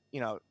that are,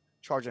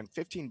 charging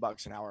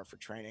 $15 an hour for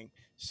training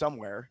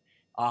somewhere.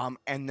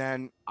 And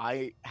then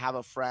I have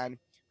a friend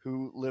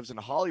who lives in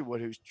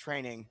Hollywood who's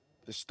training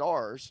the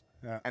stars.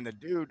 Yeah. And the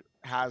dude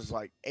has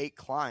like 8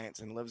 clients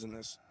and lives in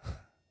this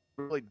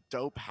really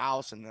dope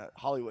house in the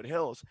Hollywood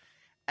Hills.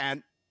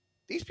 And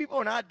these people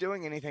are not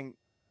doing anything.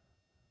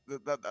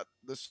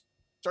 The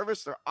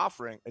service they're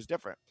offering is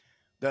different.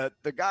 The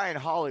guy in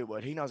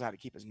Hollywood, he knows how to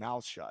keep his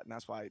mouth shut, and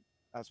that's why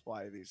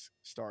these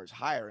stars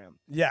hire him.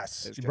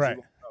 Yes, He right.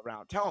 won't go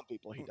around telling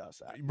people he does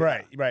that.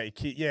 Right, right.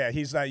 Yeah,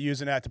 he's not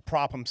using that to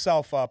prop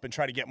himself up and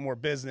try to get more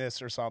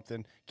business or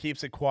something.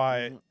 Keeps it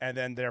quiet, and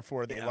then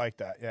therefore they like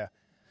that. Yeah.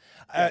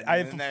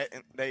 And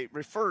they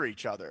refer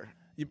each other.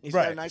 He's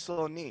got a nice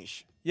little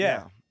niche.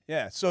 Yeah.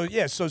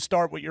 So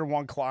start with your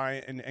one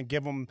client and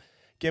give them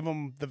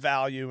the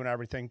value and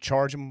everything.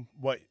 Charge them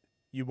what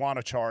you want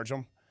to charge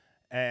them,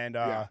 and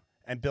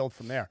build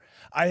from there.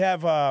 I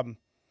have a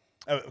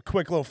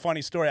quick little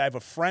funny story. I have a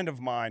friend of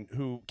mine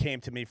who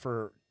came to me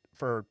for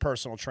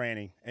personal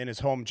training in his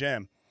home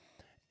gym,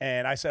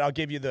 and I said, I'll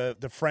give you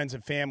the friends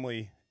and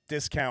family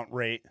discount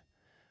rate,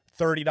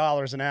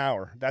 $30 an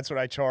hour. That's what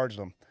I charged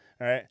them.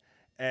 All right,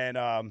 and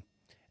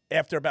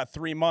after about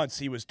 3 months,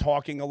 he was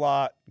talking a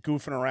lot,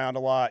 goofing around a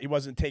lot. He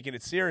wasn't taking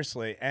it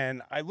seriously.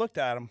 And I looked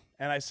at him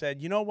and I said,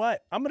 you know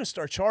what? I'm going to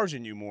start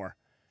charging you more.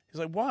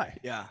 He's like, why?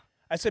 Yeah.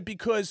 I said,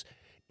 because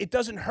it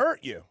doesn't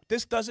hurt you.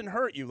 This doesn't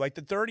hurt you. Like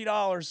the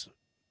 $30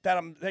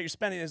 that you're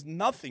spending is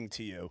nothing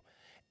to you.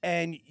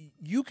 And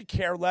you could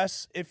care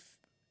less if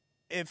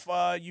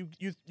you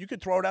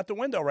could throw it out the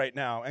window right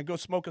now and go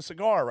smoke a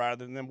cigar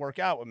rather than work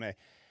out with me.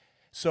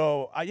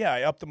 So,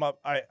 I upped them up.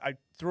 I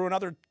threw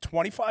another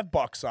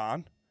 $25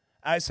 on.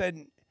 I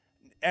said,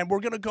 and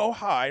we're going to go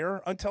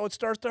higher until it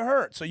starts to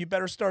hurt. So you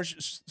better start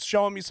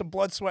showing me some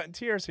blood, sweat, and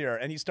tears here.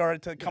 And he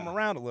started to come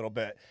around a little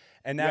bit.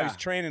 And now he's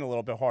training a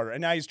little bit harder.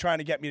 And now he's trying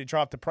to get me to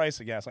drop the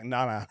price again. It's like,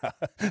 no.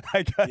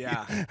 I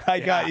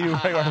got you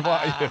where I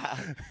want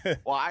you.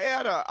 Well,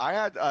 I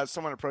had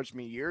someone approach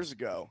me years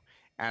ago,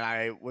 and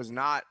I was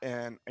not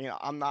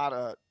I'm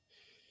not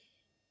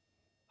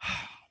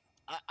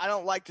I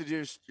don't like to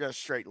do just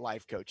straight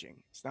life coaching.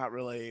 It's not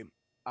really,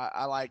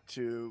 I like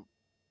to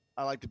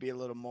be a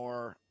little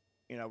more,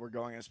 we're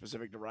going in a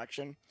specific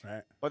direction.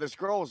 Right. But this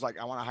girl was like,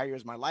 I want to hire you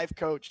as my life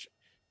coach,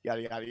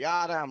 yada, yada,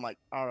 yada. I'm like,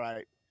 all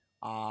right.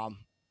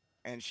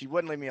 And she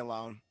wouldn't leave me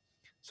alone.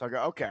 So I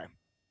go, okay,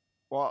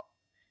 well,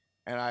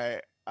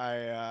 and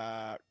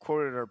I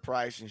quoted her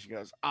price, and she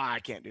goes, I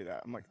can't do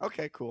that. I'm like,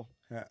 okay, cool.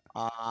 Yeah.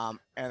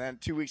 And then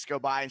 2 weeks go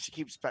by, and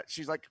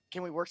she's like,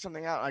 can we work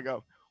something out? And I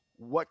go,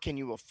 what can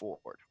you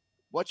afford?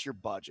 What's your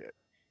budget?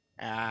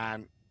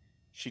 And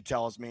she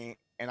tells me,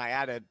 and I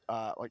added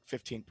like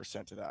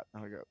 15% to that.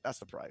 And I go, that's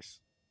the price.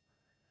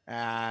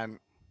 And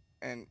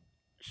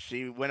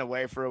she went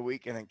away for a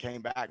week and then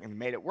came back and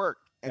made it work.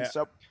 And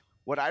so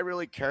what I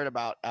really cared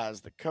about as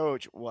the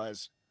coach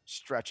was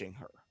stretching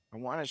her. I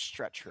want to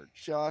stretch her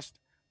just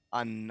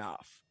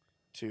enough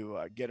to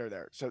get her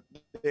there. So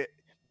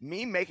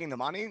me making the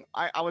money,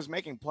 I was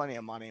making plenty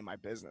of money in my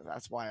business.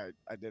 That's why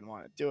I didn't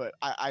want to do it.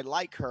 I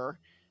like her.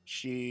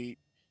 I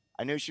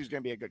knew she was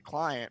going to be a good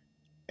client,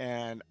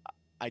 and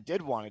I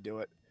did want to do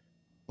it,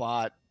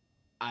 but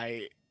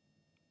I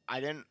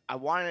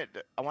wanted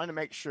to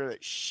make sure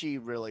that she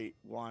really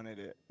wanted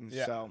it. And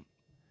so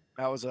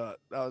that was a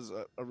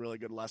really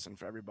good lesson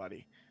for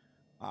everybody.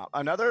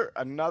 I think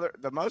one of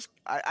the most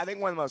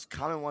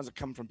common ones that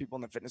come from people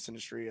in the fitness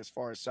industry as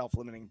far as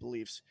self-limiting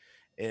beliefs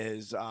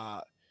is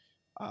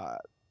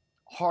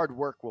hard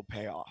work will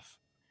pay off.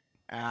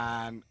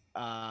 And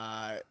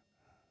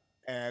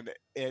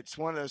it's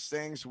one of those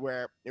things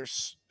where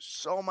there's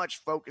so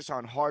much focus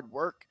on hard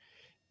work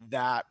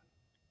that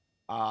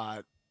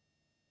that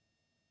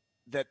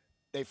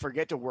they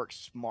forget to work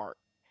smart.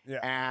 Yeah.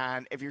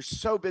 And if you're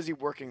so busy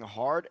working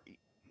hard,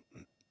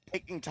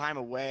 taking time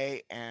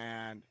away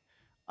and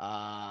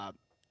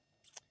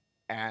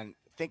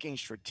thinking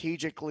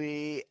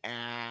strategically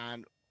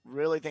and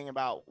really thinking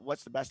about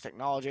what's the best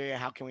technology,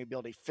 how can we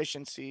build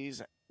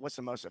efficiencies, what's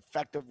the most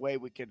effective way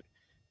we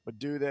would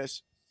do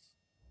this.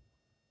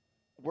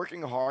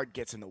 Working hard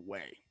gets in the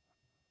way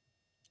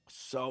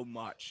so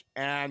much.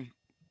 And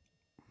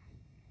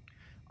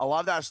a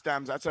lot of that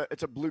stems,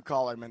 it's a blue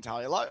collar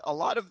mentality. A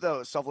lot of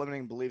the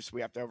self-limiting beliefs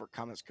we have to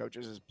overcome as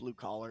coaches is blue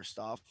collar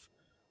stuff.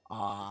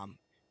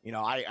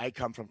 I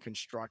come from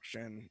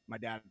construction. My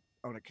dad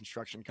owned a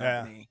construction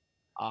company.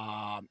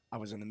 I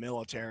was in the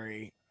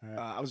military.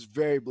 I was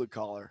very blue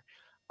collar.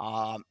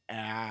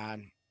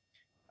 And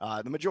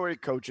the majority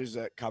of coaches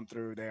that come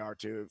through, they are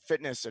too.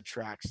 Fitness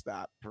attracts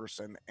that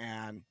person.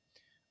 And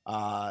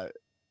I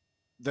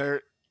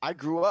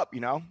grew up,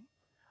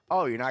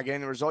 oh, you're not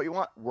getting the result you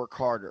want? Work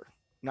harder.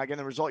 Not getting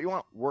the result you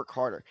want? Work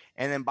harder.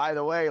 And then, by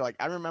the way, like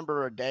I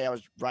remember a day I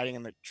was riding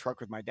in the truck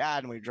with my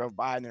dad, and we drove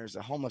by, and there's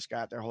a homeless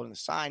guy out there holding a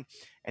sign,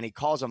 and he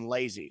calls him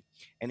lazy.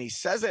 And he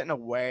says it in a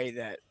way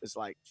that is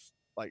like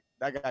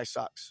that guy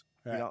sucks.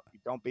 Right. You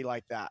don't be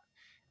like that.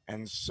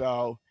 And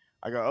so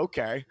I go,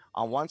 okay,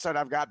 on one side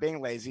I've got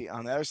being lazy.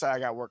 On the other side, I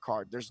got work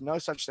hard. There's no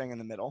such thing in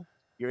the middle.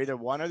 You're either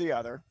one or the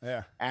other.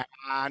 Yeah.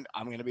 And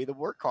I'm going to be the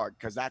work hard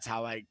because that's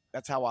how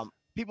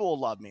people will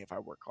love me if I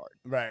work hard.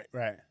 Right.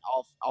 Right.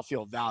 I'll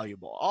feel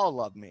valuable. I'll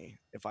love me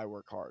if I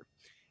work hard.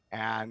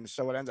 And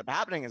so what ends up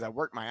happening is I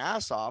work my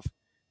ass off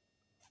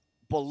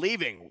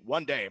believing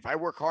one day, if I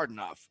work hard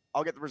enough,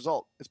 I'll get the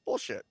result. It's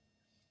bullshit.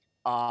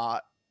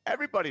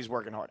 Everybody's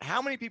working hard.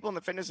 How many people in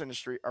the fitness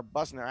industry are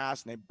busting their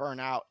ass and they burn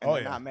out and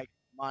they're not making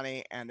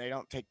money and they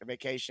don't take the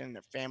vacation,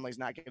 their family's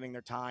not getting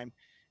their time.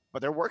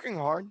 but they're working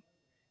hard,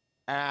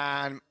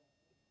 and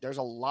there's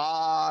a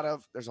lot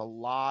of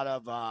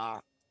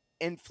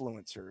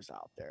influencers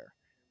out there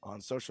on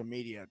social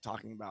media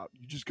talking about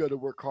you just got to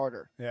work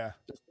harder. Yeah.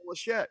 They're full of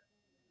shit.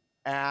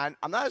 And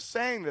I'm not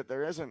saying that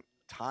there isn't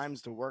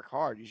times to work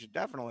hard. You should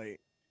definitely.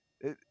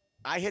 It,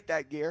 I hit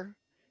that gear.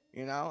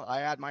 I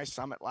had my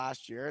summit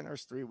last year, and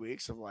there's 3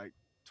 weeks of like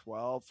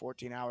 12,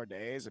 14-hour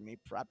days of me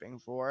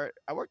prepping for it.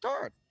 I worked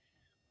hard,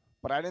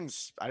 but I didn't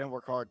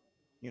work hard,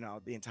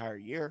 the entire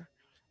year.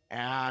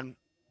 And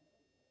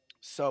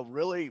so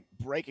really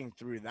breaking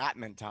through that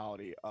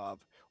mentality of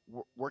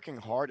working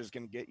hard is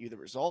going to get you the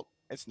result.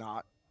 It's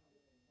not.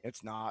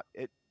 It's not.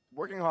 It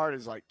Working hard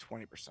is like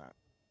 20%.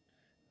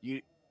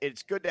 You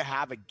It's good to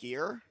have a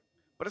gear,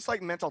 but it's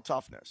like mental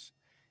toughness.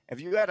 If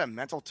you had a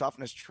mental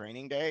toughness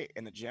training day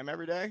in the gym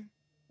every day,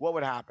 what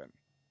would happen?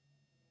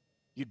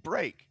 You'd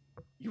break.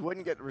 You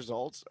wouldn't get the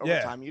results over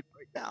Yeah. time. You'd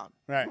break down.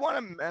 Right.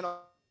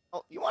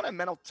 You want a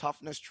mental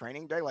toughness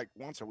training day like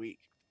once a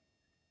week,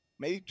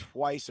 maybe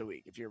twice a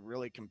week if you're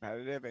really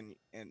competitive, and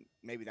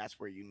maybe that's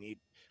where you need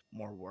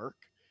more work.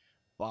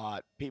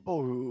 But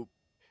people who,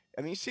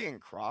 I mean, you see in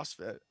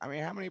CrossFit, I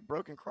mean, how many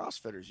broken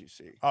CrossFitters you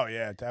see? Oh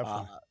yeah,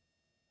 definitely. Uh,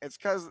 it's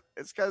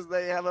because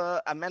they have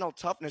a mental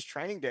toughness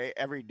training day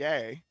every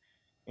day,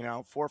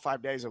 4 or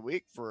 5 days a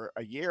week for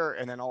a year,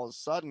 and then all of a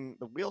sudden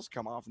the wheels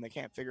come off and they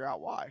can't figure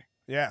out why.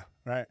 Yeah.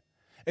 Right.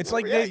 It's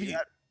Well, like yeah,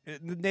 The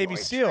you Navy only train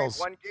SEALs.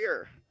 one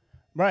gear.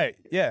 Right.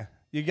 Yeah.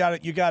 You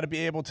got to be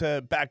able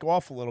to back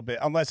off a little bit.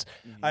 Unless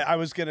Mhm. I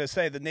was gonna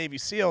say the Navy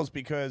SEALs,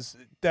 because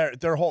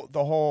the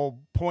whole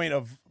point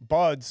of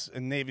buds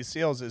and Navy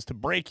SEALs is to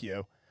break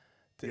you.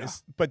 Yeah.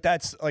 But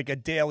that's like a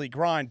daily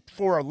grind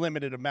for a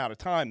limited amount of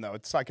time, though.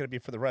 It's not going to be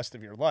for the rest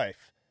of your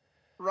life.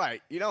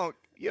 Right. You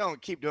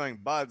don't keep doing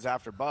buds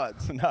after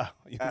buds No.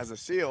 as a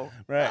SEAL.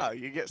 Right. No,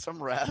 you get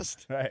some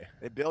rest. Right.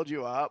 They build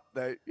you up.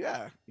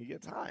 You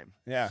get time.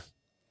 Yeah.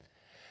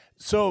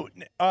 So,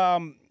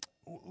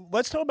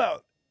 let's talk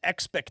about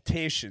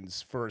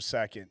expectations for a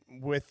second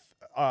with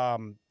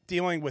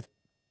dealing with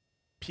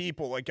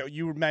people. Like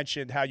you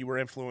mentioned how you were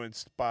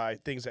influenced by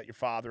things that your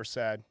father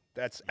said.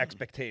 That's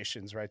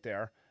expectations right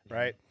there,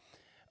 right?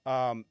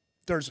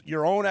 There's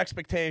your own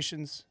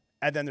expectations,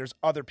 and then there's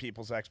other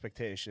people's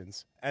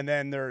expectations, and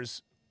then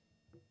there's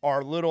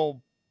our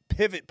little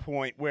pivot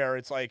point where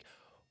it's like,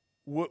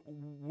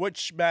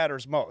 which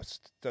matters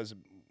most? Does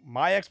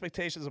my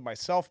expectations of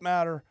myself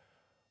matter,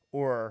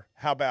 or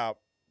how about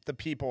the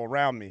people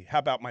around me? How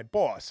about my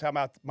boss? How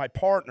about my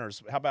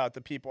partners? How about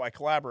the people I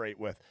collaborate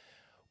with?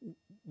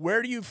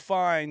 Where do you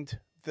find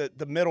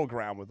the middle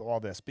ground with all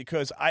this?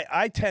 Because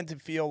I tend to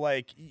feel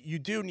like you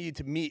do need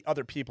to meet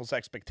other people's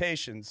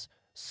expectations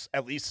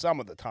at least some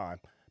of the time,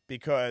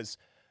 because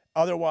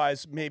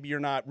otherwise maybe you're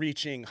not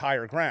reaching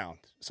higher ground.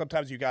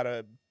 Sometimes you got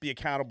to be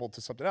accountable to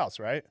something else,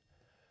 right?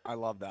 I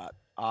love that.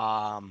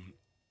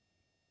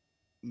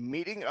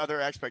 Meeting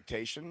other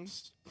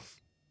expectations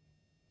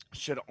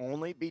should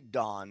only be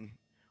done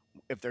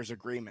if there's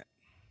agreement.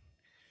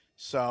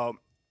 So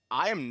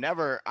I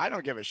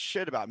don't give a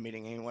shit about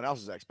meeting anyone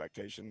else's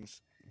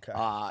expectations.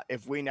 Okay.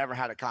 If we never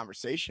had a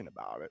conversation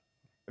about it,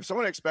 if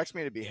someone expects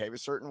me to behave a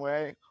certain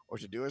way or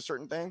to do a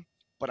certain thing,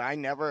 but I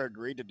never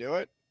agreed to do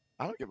it,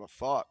 I don't give a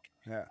fuck.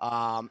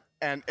 Yeah.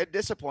 And it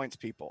disappoints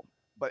people,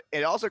 but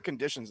it also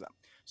conditions them.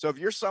 So if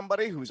you're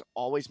somebody who's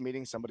always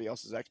meeting somebody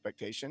else's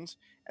expectations,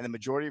 and the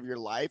majority of your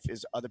life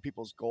is other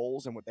people's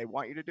goals and what they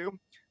want you to do,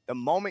 the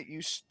moment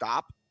you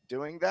stop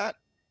doing that,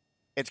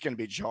 it's going to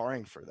be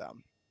jarring for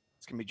them.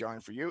 It's going to be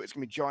jarring for you. It's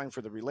going to be jarring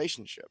for the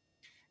relationship.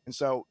 And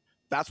so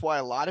that's why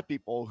a lot of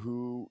people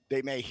who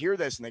they may hear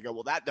this and they go,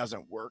 well, that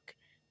doesn't work.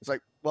 It's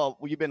like, well,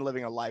 you've been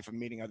living a life of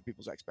meeting other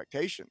people's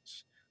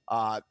expectations.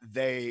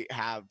 They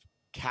have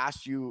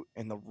cast you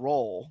in the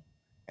role,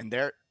 and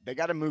they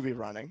got a movie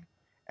running,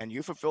 and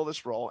you fulfill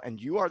this role, and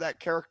you are that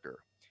character.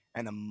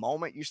 And the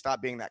moment you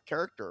stop being that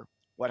character,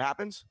 what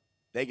happens?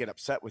 They get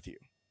upset with you.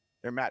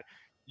 They're mad.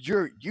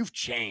 You've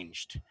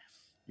changed.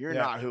 You're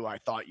Yeah. not who I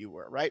thought you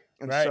were, right?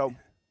 And Right. so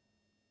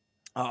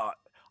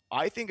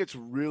I think it's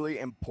really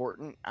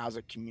important as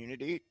a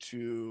community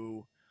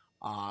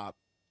uh,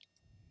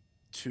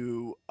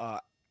 to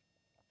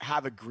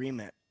have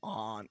agreement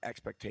on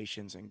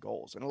expectations and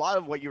goals. And a lot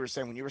of what you were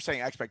saying, when you were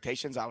saying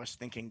expectations, I was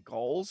thinking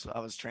goals. I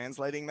was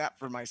translating that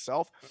for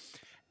myself.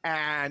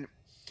 And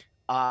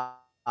uh,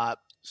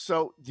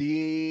 so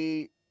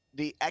the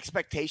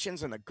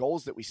expectations and the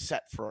goals that we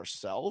set for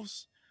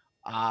ourselves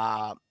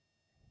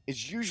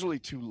is usually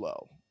too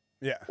low.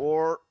 Yeah.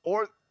 Or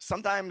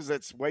sometimes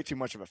it's way too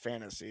much of a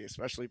fantasy,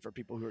 especially for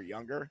people who are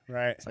younger.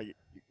 Right. It's like,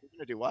 you're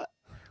gonna do what?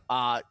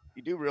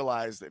 You do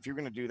realize that if you're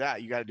gonna do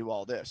that, you got to do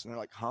all this, and they're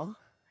like, huh?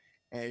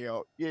 And you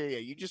go, yeah,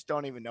 you just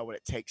don't even know what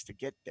it takes to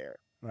get there.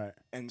 Right.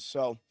 And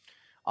so,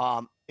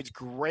 it's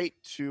great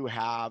to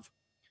have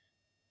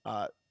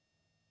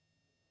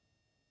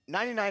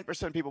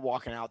 99% of people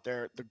walking out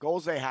there. The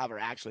goals they have are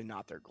actually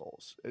not their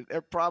goals.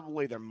 They're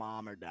probably their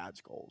mom or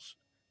dad's goals,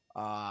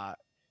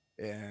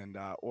 and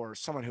or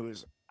someone who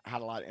has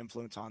had a lot of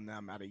influence on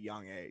them at a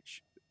young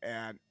age.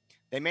 And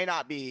they may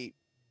not be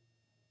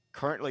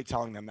currently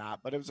telling them that,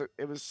 but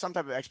it was some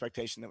type of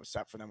expectation that was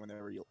set for them when they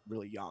were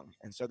really young,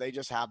 and so they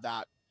just have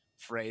that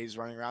phrase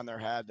running around their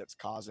head that's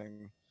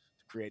causing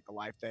to create the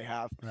life they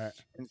have. Right.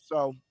 And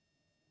so,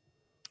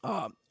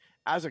 um,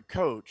 as a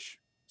coach,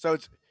 so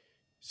it's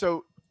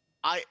so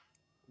I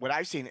what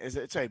I've seen is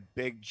it's a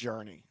big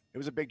journey. It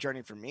was a big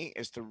journey for me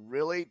is to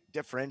really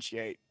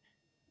differentiate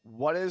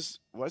what's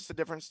the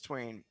difference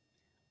between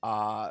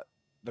uh,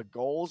 the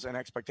goals and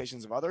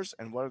expectations of others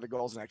and what are the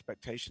goals and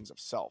expectations of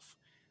self.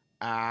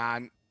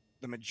 And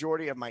the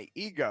majority of my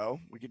ego,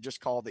 we could just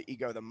call the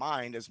ego the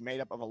mind, is made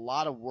up of a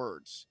lot of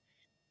words.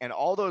 And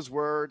all those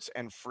words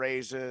and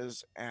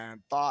phrases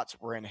and thoughts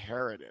were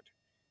inherited,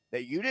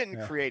 that you didn't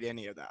Yeah. create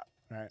any of that.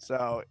 Right.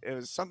 So it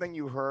was something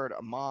you heard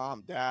a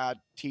mom, dad,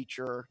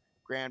 teacher,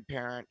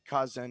 grandparent,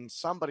 cousin,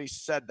 somebody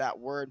said that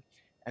word,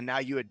 and now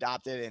you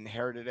adopted it,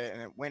 inherited it,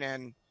 and it went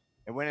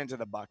into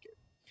the bucket.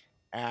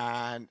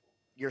 And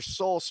your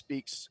soul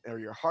speaks or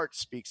your heart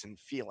speaks in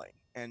feeling,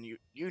 and you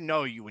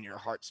when your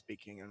heart's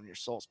speaking and when your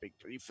soul speaks,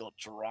 you feel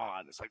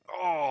drawn. It's like,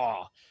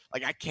 oh,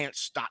 like I can't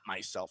stop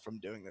myself from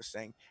doing this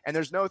thing, and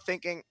there's no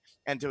thinking,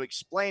 and to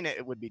explain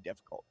it would be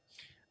difficult.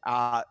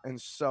 And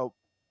so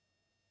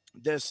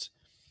this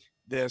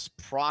this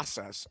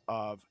process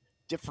of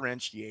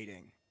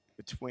differentiating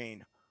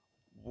between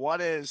what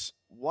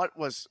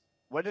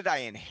did I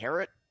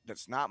inherit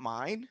that's not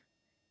mine,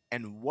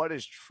 and what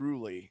is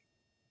truly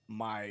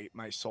my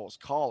soul's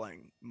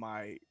calling,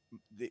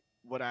 the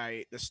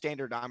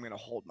standard I'm going to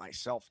hold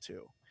myself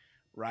to,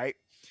 right?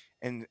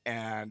 And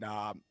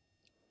I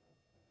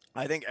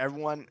think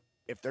everyone,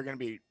 if they're going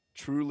to be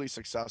truly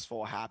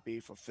successful, happy,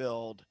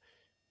 fulfilled,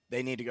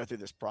 they need to go through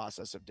this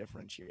process of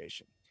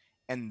differentiation.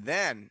 And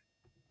then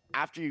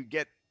after you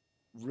get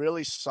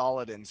really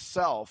solid in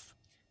self,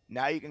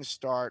 now you can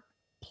start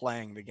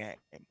playing the game.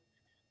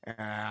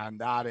 And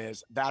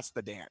that's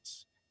the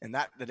dance. And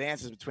that the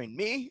dance is between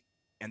me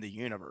and the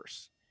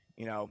universe.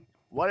 You know,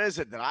 what is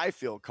it that I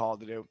feel called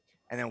to do?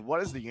 And then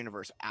what is the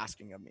universe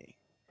asking of me?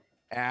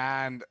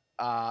 And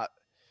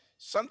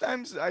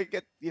sometimes I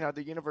get,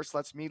 the universe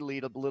lets me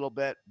lead a little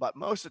bit, but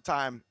most of the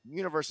time, the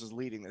universe is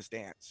leading this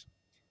dance.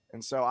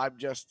 And so I'm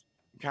just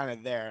kind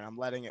of there and I'm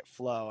letting it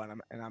flow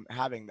and I'm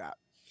having that.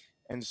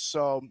 And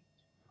so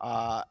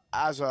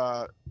as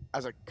a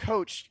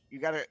coach,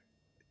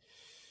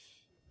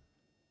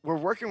 we're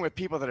working with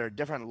people that are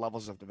different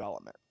levels of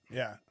development.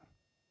 Yeah.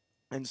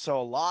 And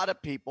so a lot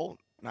of people,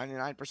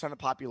 99% of the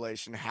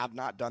population, have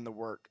not done the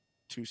work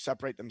to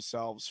separate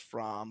themselves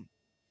from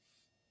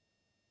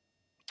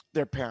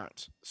their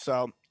parents.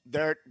 So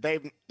they're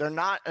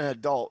not an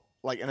adult.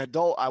 Like an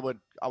adult, I would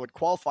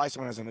qualify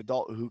someone as an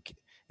adult who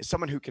is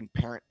someone who can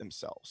parent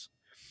themselves.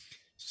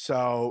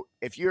 So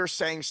if you're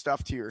saying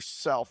stuff to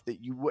yourself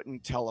that you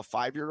wouldn't tell a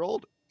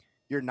 5-year-old,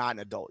 you're not an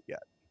adult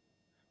yet.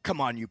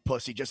 Come on, you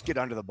pussy, just get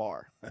under the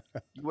bar.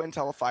 You wouldn't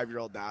tell a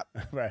 5-year-old that.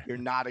 Right. You're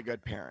not a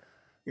good parent.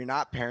 You're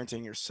not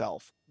parenting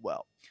yourself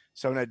well.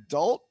 So an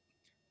adult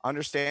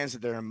understands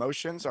that their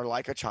emotions are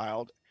like a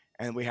child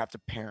and we have to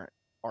parent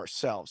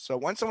ourselves. So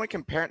when someone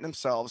can parent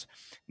themselves,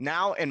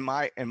 now in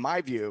my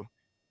view,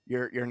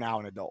 you're now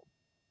an adult.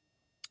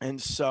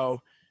 And so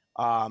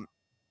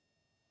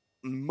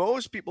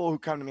most people who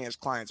come to me as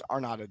clients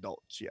are not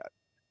adults yet.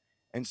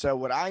 And so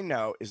what I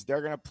know is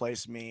they're going to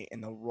place me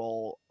in the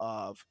role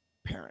of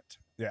parent.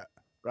 Yeah.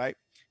 Right.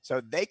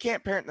 So they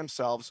can't parent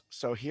themselves.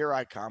 So here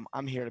I come.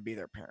 I'm here to be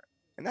their parent.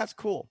 And that's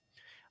cool.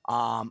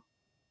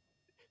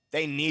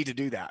 They need to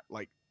do that.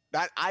 Like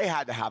that. I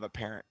had to have a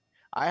parent.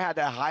 I had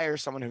to hire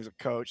someone who's a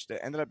coach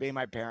that ended up being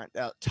my parent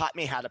that taught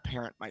me how to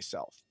parent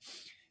myself.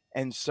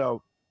 And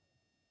so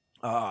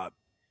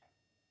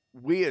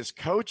we as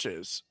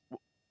coaches,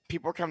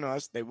 people come to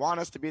us, they want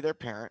us to be their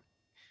parent.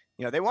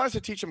 They want us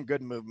to teach them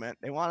good movement.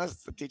 They want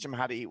us to teach them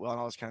how to eat well and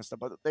all this kind of stuff.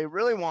 But what they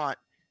really want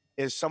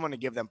is someone to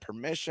give them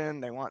permission.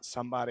 They want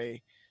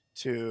somebody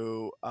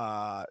to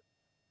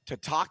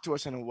talk to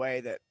us in a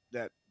way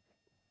that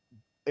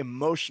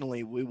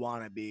emotionally we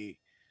want to be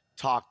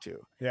talked to.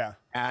 Yeah.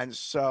 And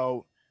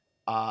so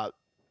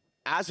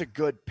as a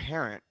good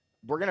parent,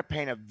 we're going to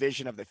paint a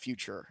vision of the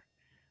future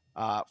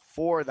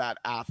for that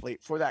athlete,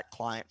 for that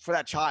client, for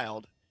that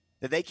child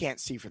that they can't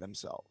see for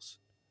themselves.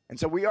 And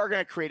so we are going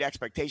to create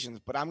expectations,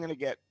 but I'm going to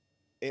get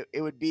it.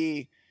 It would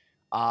be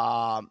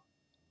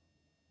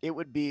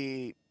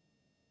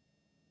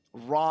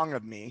wrong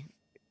of me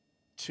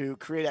to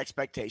create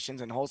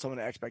expectations and hold someone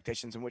to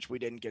expectations in which we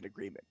didn't get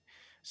agreement.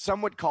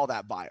 Some would call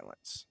that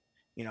violence,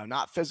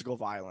 not physical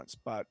violence,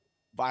 but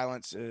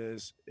violence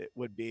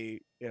would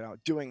be,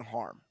 doing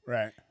harm.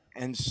 Right.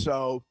 And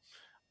so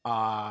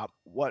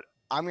what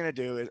I'm going to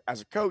do is,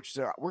 as a coach,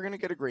 we're going to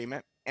get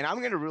agreement and I'm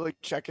going to really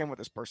check in with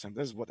this person.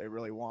 This is what they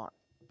really want.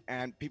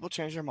 And people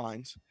change their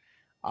minds.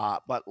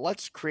 But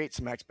let's create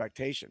some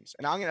expectations.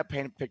 And I'm going to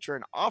paint a picture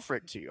and offer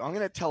it to you. I'm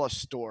going to tell a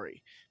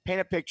story, paint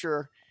a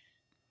picture,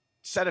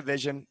 set a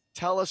vision,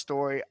 tell a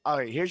story. All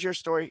right, here's your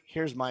story.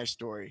 Here's my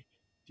story.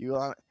 Do you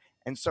want?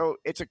 And so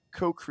it's a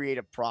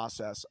co-creative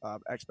process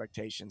of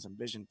expectations and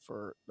vision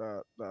for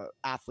the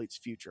athlete's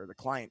future, the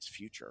client's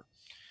future.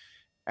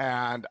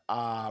 And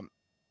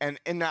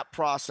in that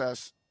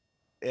process,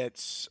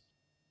 it's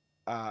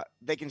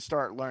they can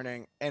start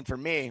learning. And for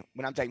me,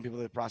 when I'm taking people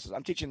through the process,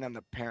 I'm teaching them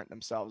to parent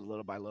themselves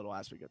little by little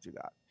as we go through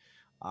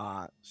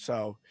that.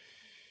 So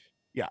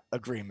yeah,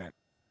 agreement.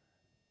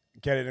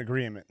 Get an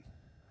agreement.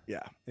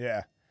 Yeah.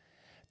 Yeah.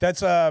 That's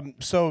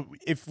so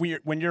if we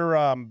when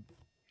you're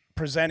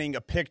presenting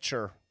a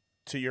picture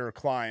to your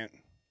client,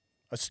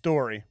 a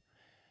story,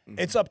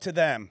 it's up to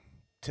them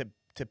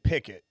to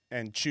pick it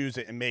and choose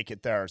it and make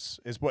it theirs.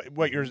 Is what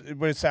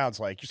it sounds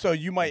like. So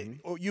you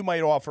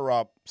might offer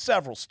up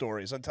several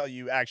stories until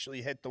you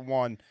actually hit the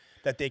one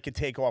that they could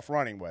take off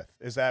running with.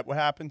 Is that what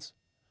happens?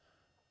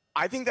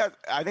 I think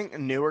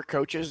newer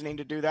coaches need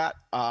to do that.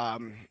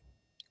 I'll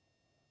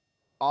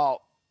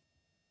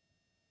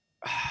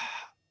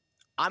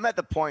I'm at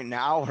the point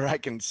now where I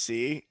can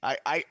see,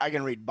 I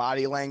can read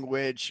body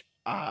language.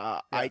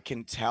 I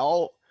can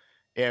tell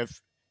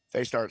if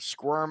they start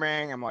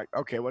squirming. I'm like,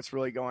 okay, what's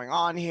really going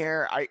on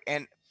here?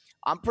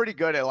 I'm pretty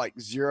good at like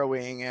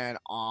zeroing in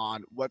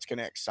on what's going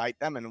to excite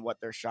them and what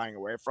they're shying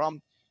away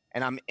from.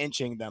 And I'm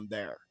inching them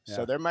there. Yeah.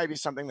 So there might be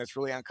something that's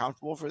really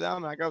uncomfortable for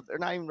them. And I go, they're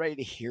not even ready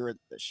to hear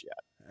this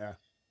yet. Yeah.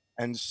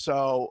 And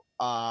so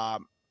I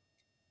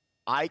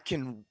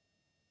can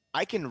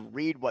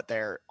read what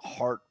their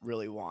heart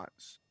really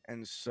wants.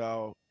 And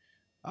so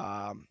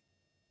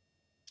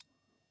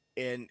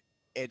and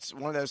it's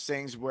one of those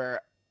things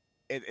where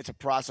it's a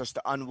process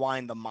to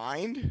unwind the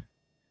mind,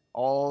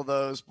 all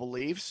those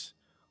beliefs,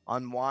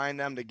 unwind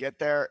them to get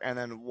there, and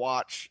then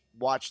watch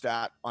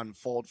that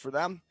unfold for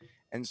them.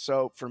 And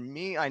so for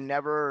me, I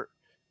never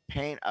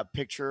paint a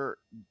picture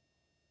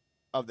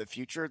of the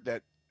future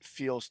that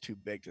feels too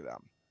big to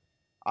them.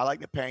 I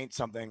like to paint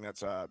something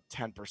that's a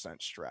 10%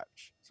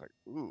 stretch. It's like,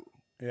 ooh,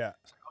 Yeah.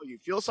 it's like, oh, you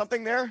feel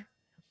something there?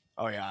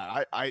 Oh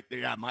yeah,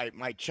 yeah,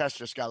 my chest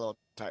just got a little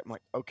tight. I'm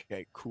like,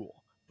 okay,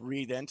 cool.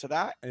 Breathe into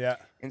that. Yeah.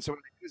 And so what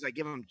I do is I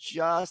give them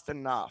just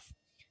enough,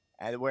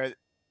 and where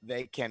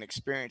they can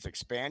experience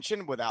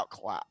expansion without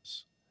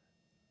collapse.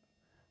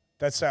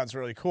 That sounds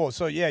really cool.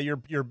 So yeah,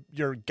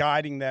 you're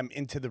guiding them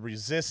into the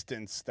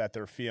resistance that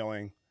they're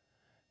feeling,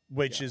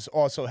 which is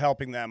also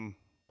helping them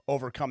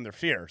overcome their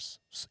fears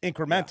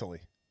incrementally.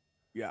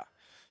 Yeah.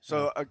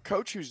 So a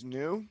coach who's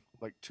new,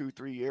 like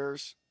 2-3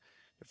 years,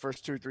 the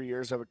first 2-3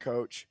 years of a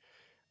coach,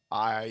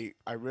 I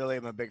really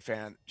am a big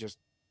fan. Just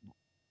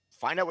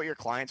find out what your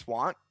clients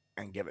want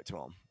and give it to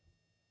them.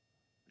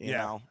 You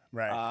know,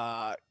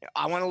 right.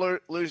 I want to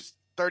lose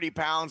 30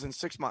 pounds in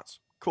 6 months.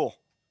 Cool.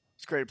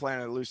 Let's create a plan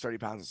to lose 30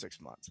 pounds in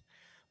 6 months.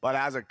 But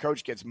as a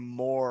coach gets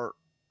more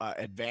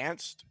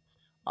advanced,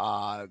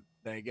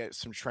 they get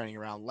some training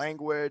around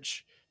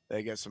language.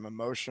 They get some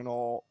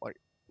emotional, like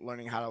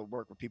learning how to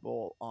work with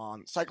people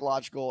on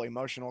psychological,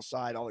 emotional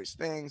side, all these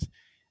things.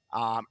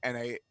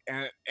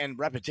 And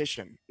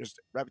repetition, just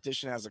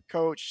repetition as a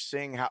coach,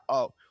 seeing how,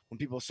 when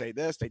people say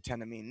this, they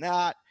tend to mean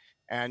that.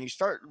 And you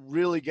start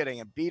really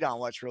getting a beat on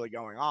what's really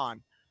going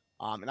on.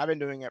 And I've been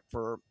doing it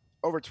for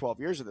over 12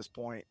 years at this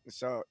point.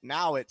 So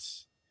now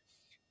it's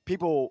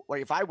people,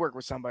 like if I work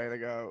with somebody, they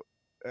go,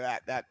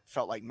 that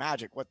felt like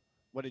magic. What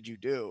did you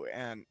do?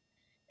 And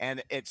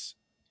it's,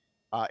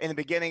 in the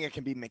beginning, it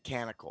can be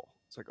mechanical.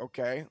 It's like,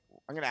 okay,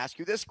 I'm going to ask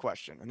you this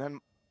question. And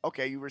then,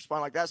 okay, you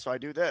respond like that. So I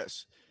do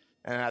this.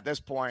 And at this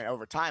point,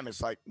 over time,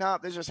 it's like, no,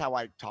 this is just how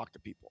I talk to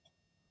people.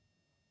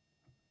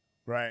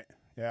 Right.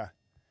 Yeah.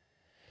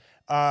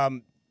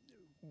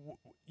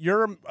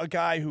 You're a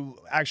guy who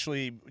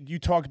actually, you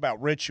talk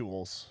about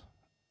rituals.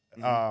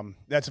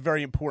 That's a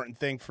very important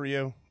thing for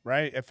you,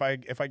 right? If I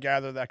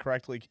gather that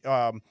correctly.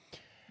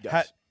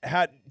 Yes.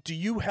 How do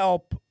you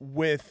help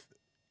with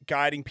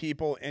guiding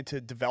people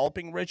into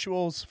developing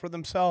rituals for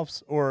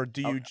themselves, or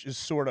do you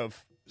just sort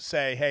of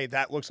say, hey,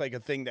 that looks like a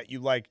thing that you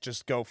like,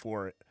 just go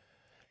for it?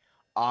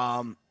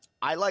 I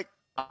like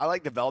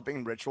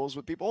developing rituals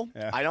with people.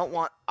 Yeah. I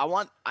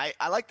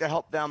like to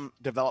help them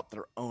develop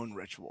their own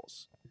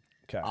rituals.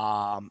 Okay.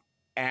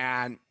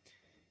 And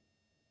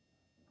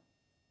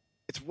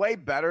it's way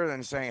better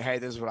than saying, hey,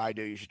 this is what I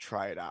do, you should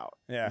try it out.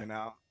 Yeah. You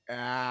know?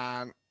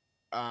 And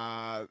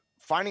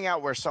finding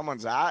out where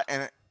someone's at,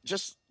 and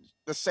just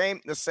the same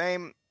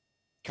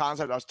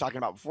concept I was talking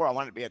about before. I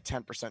want it to be a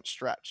 10%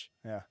 stretch.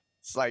 Yeah.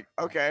 It's like,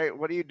 okay,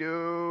 what do you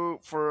do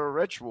for a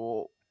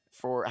ritual?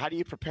 For how do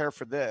you prepare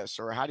for this,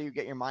 or how do you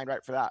get your mind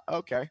right for that?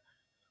 Okay,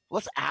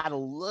 let's add a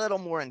little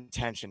more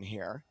intention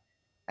here.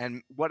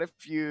 And what if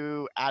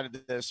you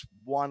added this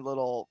one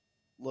little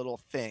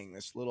thing,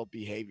 this little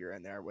behavior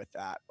in there with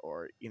that,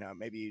 or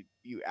maybe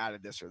you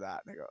added this or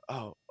that, and they go,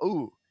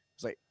 ooh.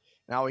 It's like,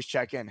 and I always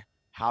check in,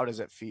 how does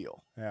it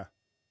feel? Yeah.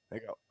 They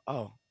go,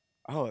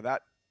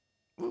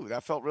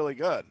 that felt really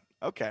good.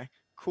 Okay,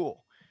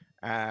 cool.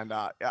 And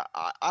yeah,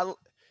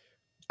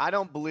 I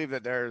don't believe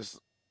that there's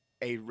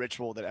a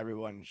ritual that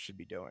everyone should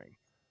be doing.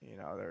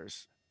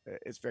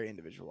 It's very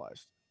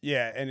individualized.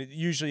 Yeah, and it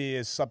usually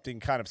is something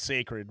kind of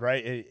sacred,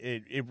 right?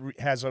 It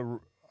has a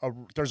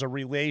there's a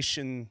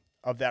relation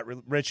of that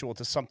ritual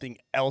to something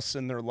else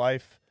in their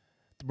life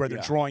where they're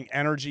Yeah. drawing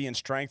energy and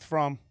strength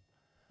from.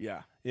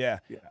 Yeah. Yeah.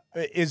 Yeah.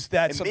 Is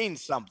that It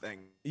means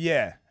something.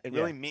 Yeah. It yeah.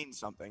 really means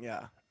something.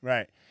 Yeah.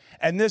 Right.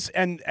 And this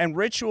and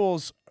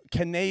rituals,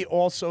 can they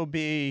also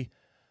be,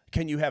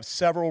 can you have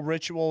several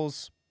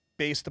rituals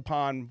based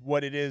upon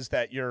what it is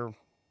that you're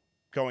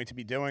going to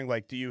be doing?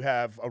 Like, do you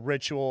have a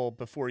ritual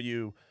before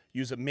you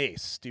use a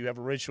mace? Do you have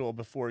a ritual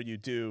before you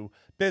do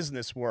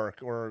business work,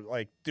 or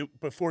like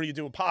before you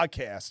do a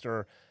podcast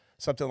or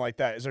something like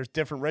that? Is there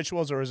different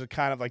rituals, or is it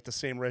kind of like the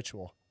same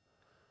ritual?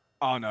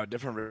 Oh no,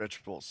 different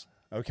rituals.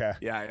 Okay.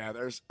 Yeah.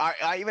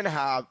 I even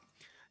have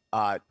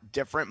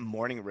different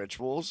morning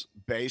rituals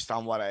based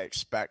on what I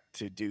expect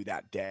to do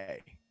that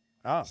day.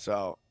 Oh.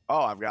 So,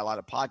 I've got a lot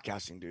of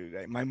podcasting to do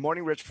today. My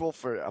morning ritual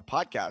for a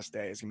podcast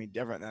day is gonna be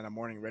different than a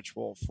morning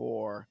ritual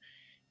for,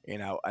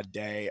 a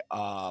day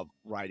of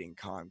writing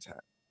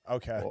content.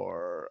 Okay.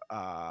 Or, if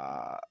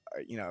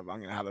I'm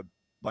gonna have a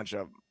bunch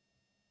of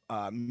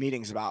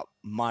meetings about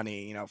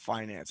money,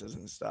 finances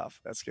and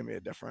stuff. That's gonna be a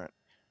different,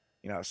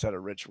 set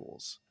of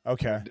rituals.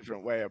 Okay. A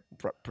different way of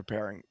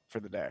preparing for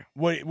the day.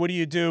 What do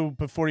you do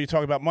before you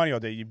talk about money all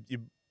day?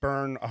 You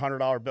burn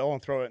 $100 bill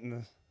and throw it in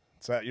the.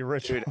 Is that your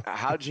ritual? Dude,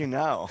 how'd you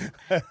know?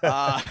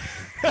 A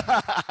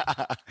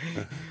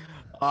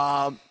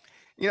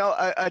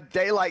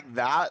day like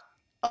that,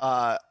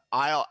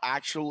 I'll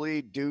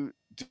actually do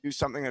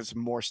something that's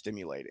more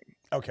stimulating.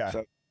 Okay.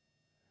 So,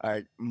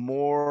 like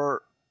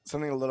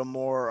something a little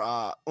more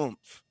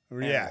oomph.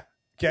 Yeah.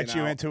 Get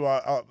you into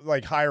a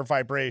like higher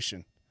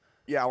vibration.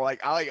 Yeah,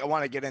 I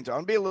want to get into. I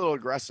want to be a little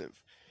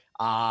aggressive.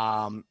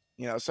 Something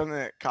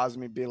that causes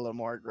me to be a little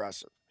more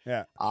aggressive.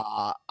 Yeah.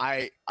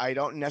 I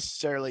don't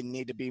necessarily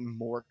need to be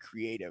more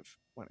creative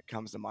when it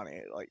comes to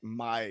money. Like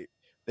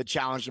the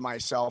challenge to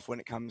myself when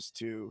it comes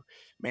to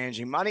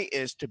managing money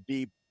is to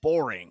be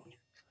boring.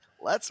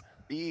 Let's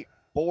be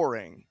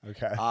boring.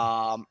 Okay.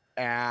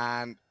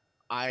 And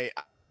I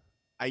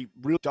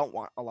really don't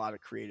want a lot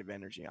of creative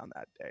energy on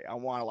that day. I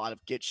want a lot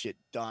of get shit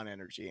done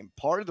energy. And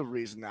part of the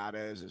reason that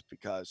is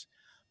because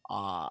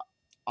I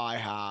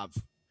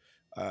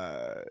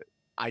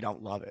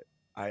don't love it.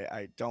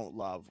 I don't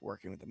love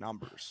working with the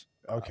numbers.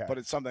 Okay. But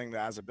it's something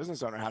that as a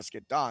business owner has to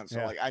get done. So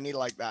Yeah. I need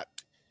that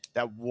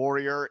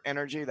warrior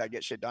energy, that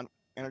get shit done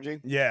energy.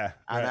 Yeah.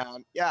 And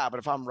right. then, but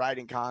if I'm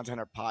writing content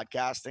or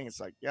podcasting,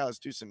 it's like, let's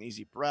do some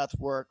easy breath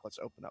work. Let's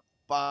open up the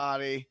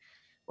body.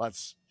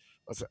 Let's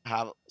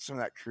have some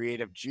of that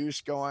creative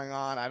juice going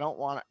on. I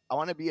want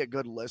to be a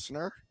good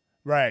listener.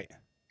 Right.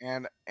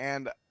 And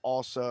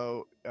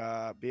also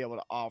be able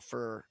to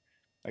offer,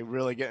 like,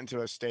 really get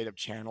into a state of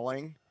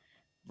channeling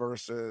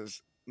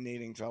versus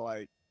needing to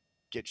like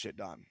get shit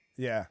done.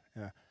 Yeah.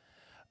 Yeah.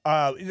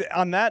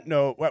 On that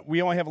note,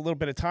 we only have a little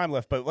bit of time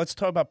left, but let's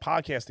talk about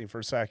podcasting for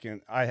a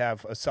second. I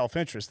have a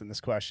self-interest in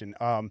this question.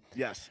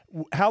 Yes.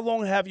 How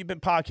long have you been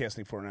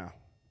podcasting for now?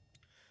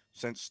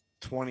 Since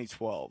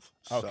 2012.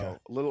 Okay. So a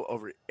little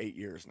over 8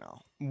 years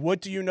now. What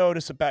do you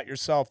notice about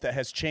yourself that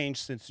has changed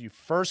since you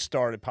first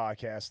started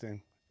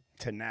podcasting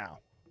to now?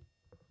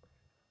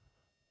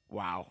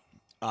 Wow.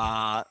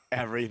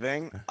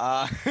 Everything.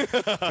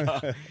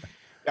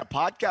 Yeah,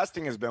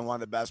 podcasting has been one of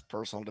the best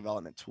personal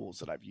development tools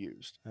that I've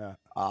used. Yeah.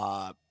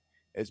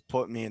 It's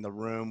put me in the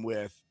room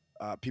with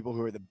people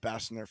who are the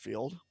best in their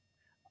field.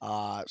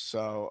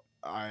 So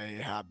I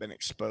have been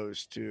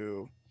exposed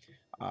to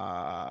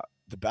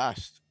the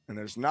best. And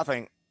there's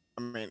nothing,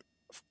 I mean,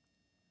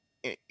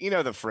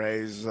 the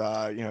phrase,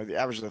 the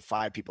average of the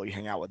 5 people you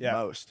hang out with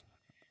most.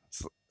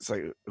 It's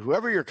like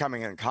whoever you're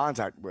coming in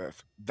contact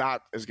with,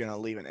 that is going to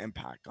leave an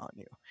impact on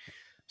you.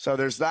 So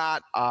there's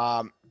that.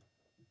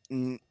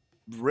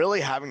 Really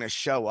having to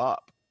show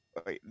up,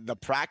 the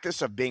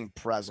practice of being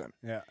present.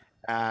 Yeah.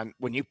 And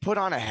when you put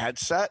on a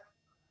headset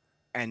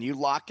and you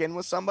lock in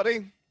with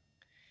somebody,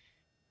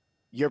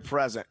 you're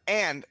present.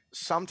 And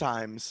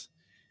sometimes,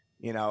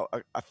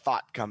 a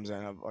thought comes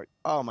in of like,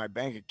 oh, my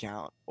bank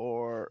account,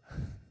 or,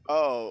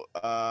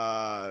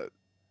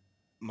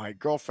 my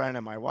girlfriend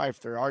and my wife,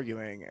 they're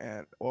arguing,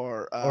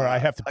 or I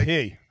have to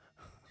pee.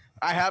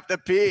 I have to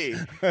pee.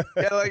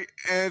 And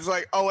it's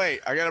like, oh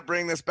wait, I got to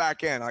bring this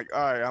back in. Like,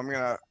 all right, I'm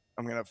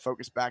gonna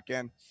focus back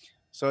in.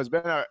 So it's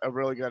been a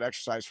really good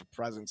exercise for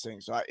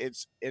presencing. So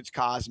it's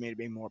caused me to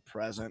be more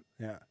present.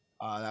 Yeah.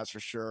 That's for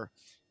sure.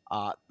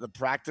 The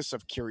practice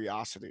of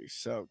curiosity.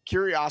 So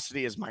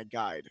curiosity is my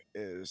guide.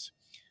 Is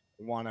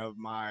one of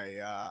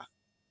my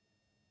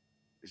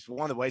it's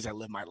one of the ways I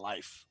live my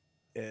life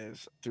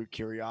is through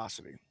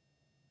curiosity.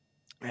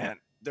 And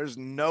there's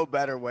no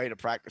better way to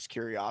practice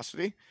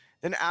curiosity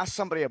than ask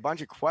somebody a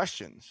bunch of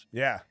questions.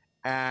 Yeah.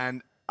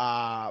 And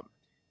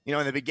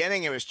in the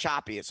beginning it was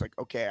choppy. It's like,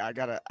 okay, I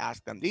got to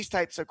ask them these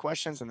types of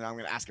questions, and then I'm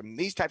going to ask them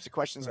these types of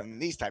questions, right,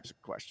 and these types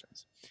of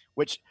questions,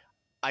 which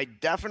I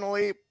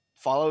definitely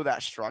follow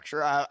that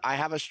structure. I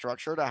have a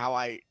structure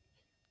to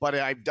but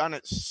I've done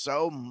it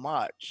so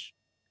much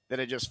that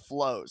it just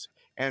flows.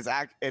 And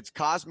it's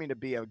caused me to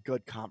be a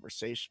good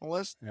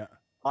conversationalist, yeah,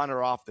 on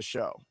or off the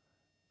show.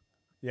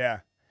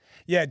 Yeah.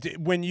 Yeah.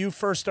 When you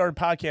first started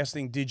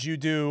podcasting, did you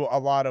do a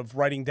lot of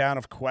writing down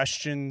of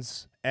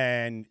questions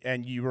and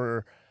you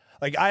were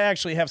like, I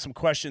actually have some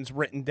questions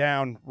written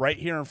down right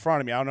here in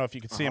front of me. I don't know if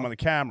you can see them on the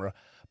camera,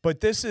 but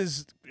this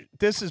is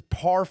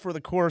par for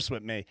the course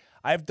with me.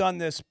 I've done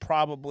this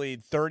probably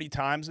 30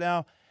 times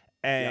now,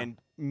 and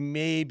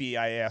maybe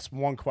I asked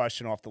one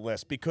question off the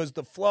list because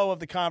the flow of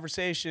the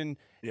conversation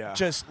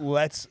just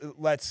lets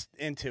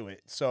into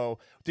it. So,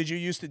 did you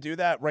used to do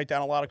that? Write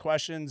down a lot of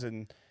questions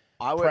and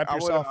prep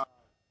yourself?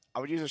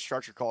 I would use a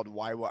structure called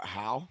why, what,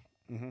 how.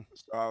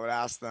 So I would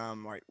ask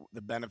them like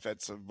the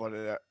benefits of what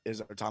it is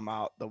that we're talking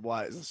about. The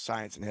what is the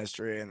science and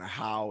history, and the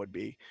how would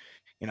be,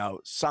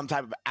 some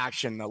type of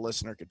action the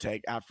listener could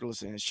take after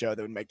listening to the show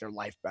that would make their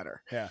life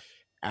better. Yeah.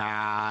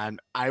 And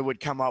I would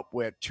come up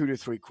with 2 to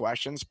 3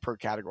 questions per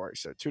category.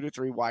 So 2 to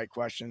 3 why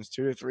questions,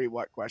 2 to 3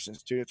 what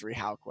questions, 2 to 3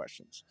 how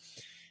questions.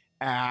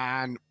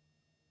 And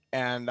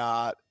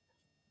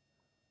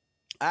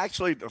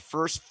actually the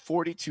first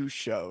 42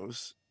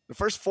 shows, the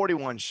first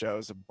 41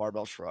 shows of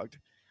Barbell Shrugged,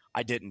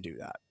 I didn't do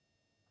that.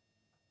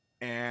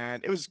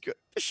 And it was good.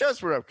 The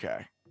shows were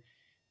okay.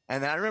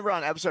 And then I remember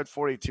on episode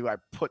 42, I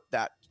put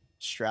that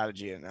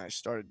strategy in and I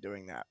started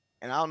doing that.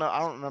 And I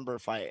don't remember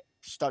if I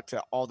stuck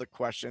to all the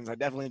questions. I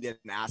definitely didn't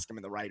ask them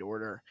in the right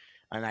order.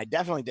 And I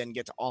definitely didn't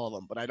get to all of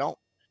them, but I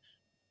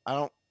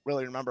don't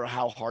really remember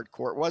how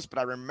hardcore it was, but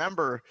I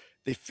remember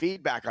the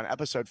feedback on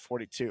episode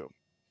 42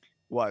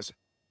 was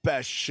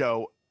best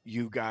show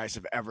you guys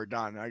have ever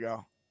done. And I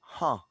go,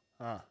 all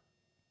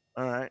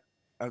right.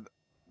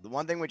 The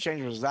one thing we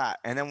changed was that.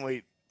 And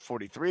then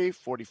 43,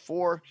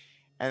 44.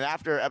 And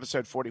after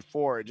episode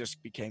 44, it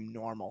just became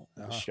normal.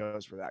 The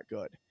shows were that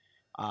good.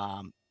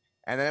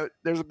 And then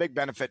there's a big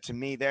benefit to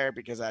me there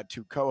because I had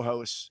 2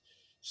 co-hosts.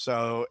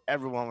 So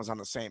everyone was on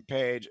the same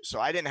page. So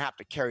I didn't have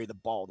to carry the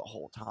ball the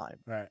whole time.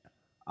 Right.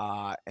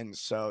 And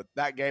so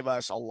that gave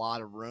us a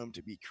lot of room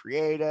to be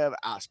creative,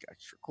 ask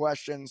extra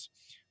questions.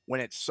 When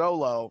it's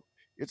solo,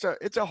 it's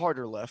a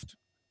harder lift.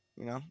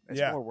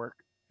 It's more work.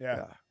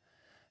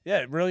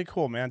 Yeah, really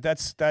cool, man.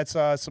 That's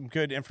some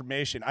good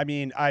information. I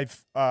mean,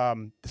 I've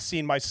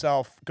seen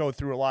myself go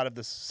through a lot of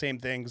the same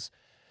things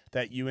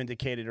that you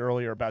indicated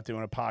earlier about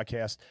doing a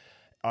podcast,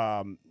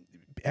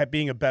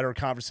 being a better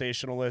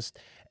conversationalist.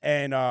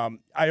 And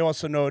I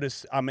also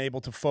noticed I'm able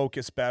to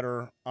focus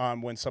better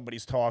on when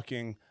somebody's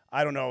talking.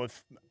 I don't know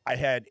if I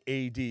had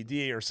ADD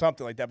or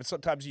something like that, but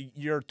sometimes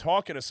you're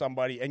talking to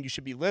somebody and you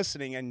should be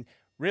listening, and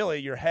really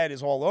your head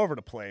is all over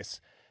the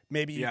place.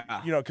 Maybe,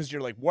 because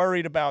you're like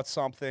worried about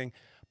something.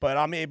 But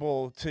I'm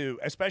able to,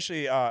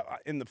 especially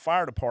in the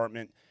fire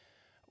department,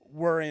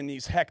 we're in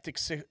these hectic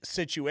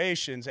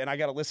situations, and I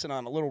got to listen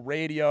on a little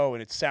radio,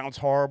 and it sounds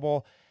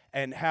horrible.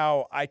 And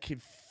how I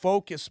could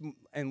focus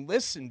and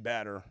listen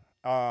better,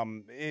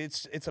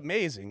 it's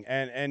amazing.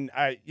 And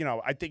I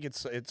think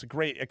it's a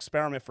great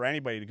experiment for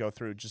anybody to go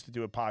through, just to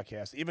do a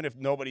podcast, even if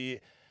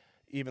nobody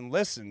even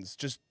listens.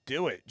 Just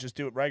do it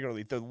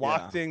regularly. The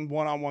locked in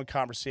one-on-one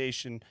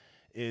conversation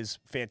is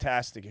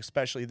fantastic,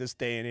 especially this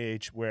day and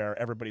age where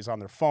everybody's on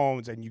their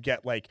phones and you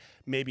get like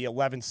maybe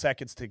 11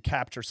 seconds to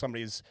capture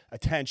somebody's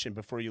attention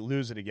before you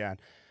lose it again.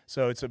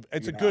 So it's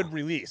a good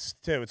release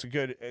too. It's a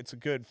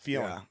good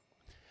feeling. Yeah.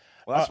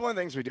 Well, that's one of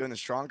the things we do in the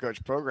Strong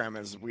Coach program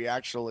is we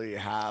actually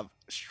have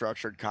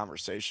structured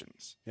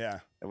conversations. Yeah.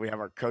 That we have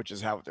our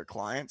coaches have with their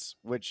clients,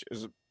 which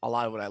is a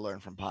lot of what I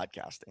learned from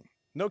podcasting.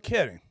 No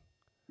kidding.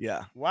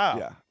 Yeah. Wow.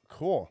 Yeah.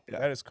 Cool. Yeah.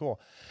 That is cool.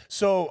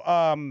 So,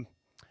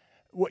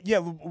 we're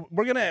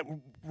going to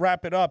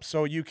wrap it up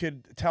so you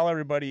could tell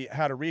everybody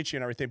how to reach you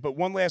and everything. But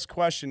one last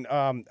question.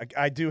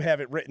 I do have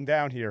it written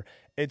down here.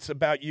 It's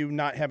about you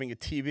not having a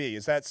TV.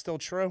 Is that still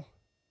true?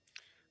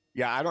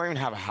 Yeah, I don't even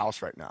have a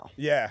house right now.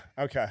 Yeah,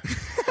 okay.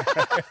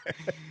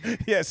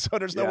 Yeah, so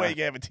there's no way you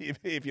can have a TV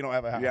if you don't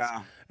have a house.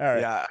 Yeah. All right.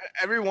 Yeah.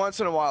 Every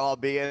once in a while, I'll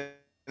be in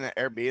an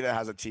Airbnb that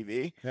has a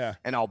TV. Yeah.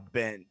 And I'll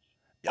binge.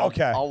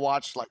 Okay. I'll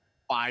watch like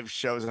 5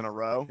 shows in a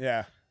row.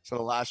 Yeah. So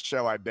the last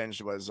show I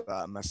binged was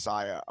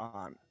Messiah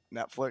on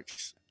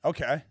Netflix.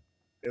 Okay.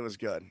 It was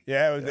good.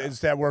 Yeah.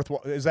 Is that worth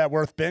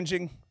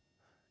binging?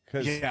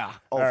 Yeah.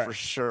 Oh, right. for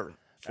sure.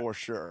 For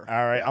sure.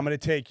 All right. I'm going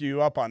to take you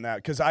up on that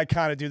because I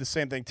kind of do the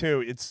same thing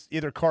too. It's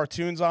either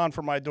cartoons on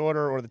for my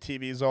daughter or the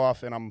TV's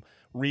off and I'm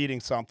reading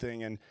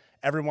something. And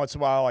every once in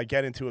a while I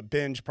get into a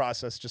binge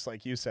process just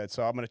like you said.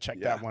 So I'm going to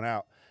check that one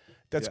out.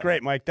 That's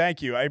great, Mike.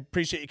 Thank you. I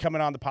appreciate you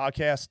coming on the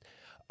podcast.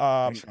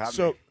 Thanks for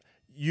having me.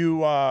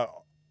 You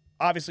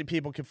obviously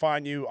people can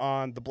find you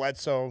on the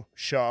Bledsoe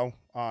Show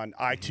on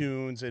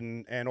iTunes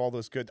and all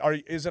those good.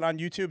 Is it on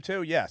YouTube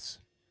too? Yes.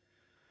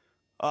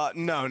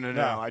 No.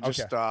 I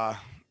just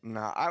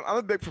no. I'm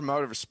a big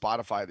promoter of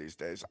Spotify these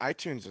days.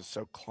 iTunes is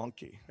so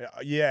clunky.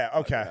 Yeah.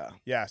 Okay.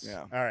 Yes.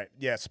 Yeah. All right.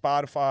 Yeah.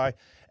 Spotify,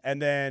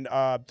 and then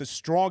the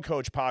Strong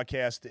Coach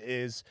podcast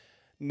is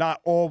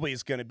not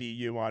always going to be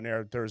you on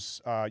there.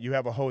 There's you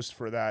have a host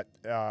for that.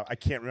 I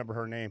can't remember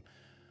her name.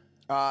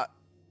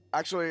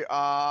 Actually,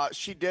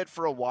 she did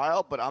for a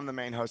while, but I'm the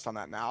main host on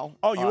that now.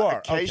 Oh, you are?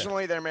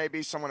 Occasionally, there may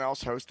be someone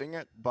else hosting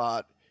it,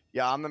 but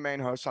Yeah, I'm the main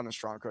host on the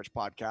Strong Coach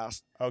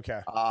podcast.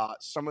 Okay.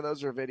 Some of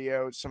those are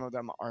videos, some of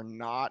them are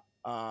not.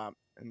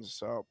 And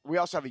so we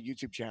also have a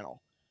YouTube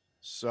channel.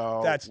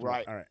 So That's where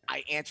all right.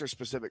 I answer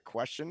specific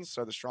questions.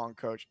 So the Strong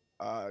Coach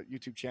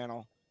YouTube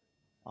channel.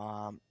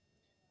 Um,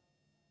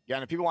 yeah,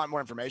 and if people want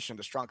more information,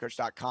 the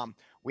strongcoach.com,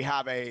 we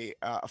have a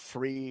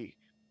free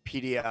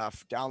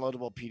PDF,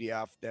 downloadable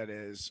PDF that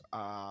is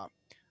a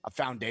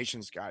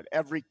foundations guide.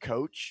 Every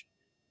coach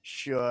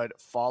should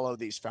follow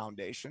these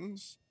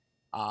foundations,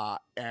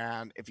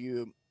 and if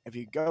you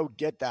go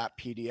get that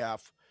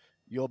PDF,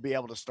 you'll be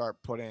able to start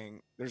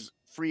putting. There's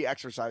free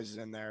exercises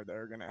in there that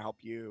are going to help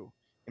you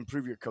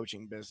improve your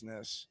coaching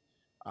business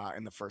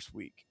in the first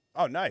week.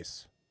 Oh,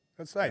 nice.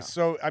 That's nice. Yeah.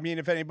 So, I mean,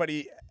 if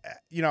anybody,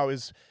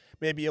 is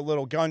maybe a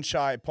little gun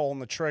shy, pulling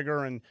the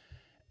trigger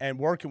and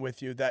working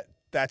with you,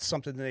 that's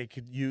something they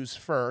could use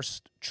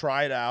first,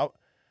 try it out,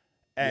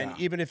 and Yeah.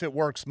 even if it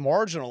works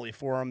marginally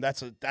for them,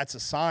 that's a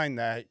sign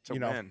that It's a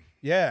win.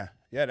 yeah,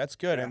 that's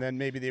good. Yeah. And then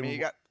maybe they I mean, will.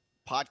 you got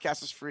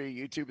podcast is free,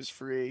 YouTube is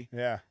free.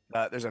 Yeah.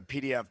 There's a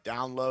PDF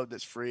download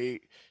that's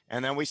free,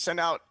 and then we send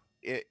out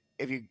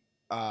if you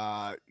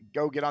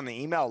go get on the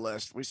email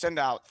list, we send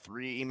out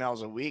 3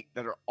 emails a week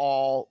that are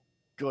all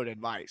good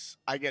advice.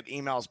 I get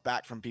emails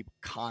back from people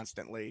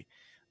constantly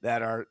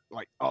that are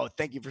like, "Oh,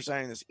 thank you for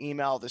sending this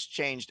email. This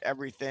changed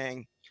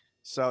everything."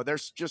 So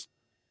there's just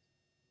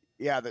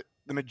the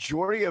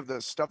majority of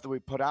the stuff that we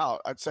put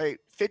out, I'd say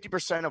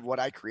 50% of what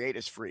I create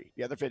is free.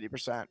 The other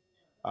 50%,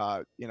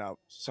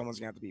 someone's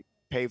gonna have to be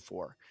paid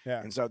for.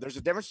 Yeah. And so there's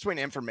a difference between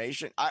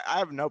information. I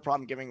have no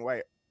problem giving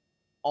away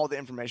all the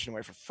information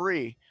away for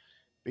free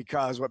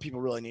because what people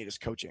really need is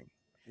coaching.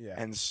 Yeah.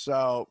 And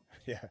so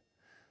Yeah.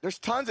 there's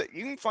tons that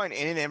you can find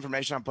any of the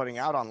information I'm putting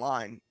out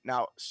online.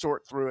 Now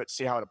sort through it,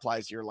 see how it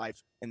applies to your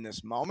life in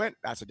this moment.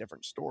 That's a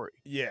different story.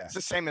 Yeah. It's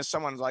the same as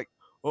someone's like,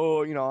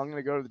 "Oh, I'm going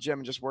to go to the gym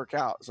and just work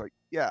out." It's like,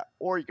 yeah,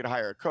 or you could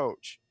hire a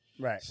coach.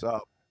 Right.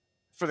 So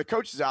for the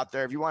coaches out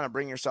there, if you want to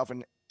bring yourself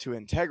into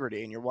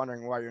integrity and you're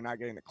wondering why you're not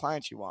getting the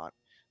clients you want,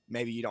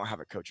 maybe you don't have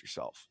a coach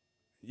yourself.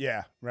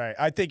 Yeah, right.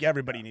 I think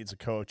everybody needs a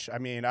coach. I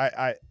mean,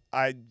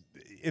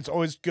 it's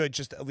always good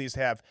just to at least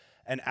have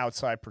an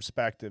outside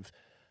perspective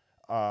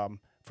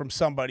from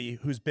somebody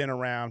who's been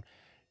around.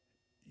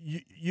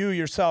 You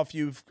yourself,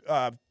 you've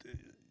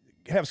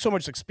have so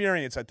much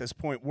experience at this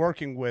point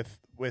working with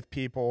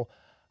people.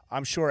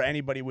 I'm sure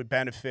anybody would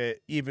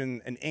benefit,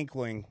 even an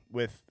inkling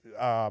with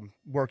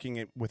working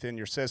it within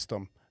your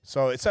system.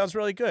 So it sounds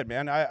really good,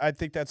 man. I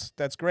think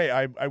that's great.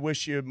 I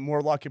wish you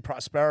more luck and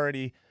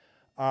prosperity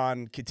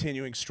on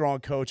continuing Strong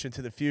Coach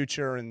into the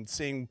future and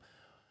seeing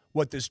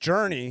what this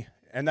journey,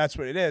 and that's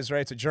what it is,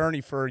 right? It's a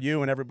journey for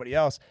you and everybody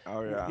else.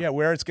 Oh, yeah. Yeah,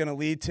 where it's going to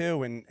lead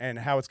to and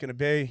how it's going to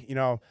be.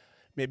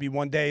 Maybe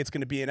one day it's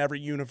going to be in every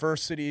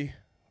university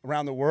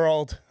around the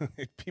world.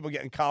 People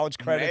getting college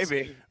credits.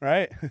 Maybe.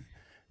 Right?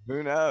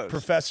 Who knows?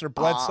 Professor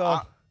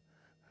Bledsoe.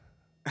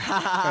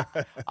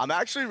 I'm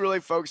actually really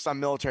focused on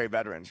military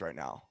veterans right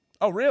now.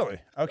 Oh, really?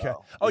 Okay.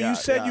 So, you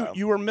said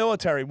you were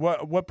military.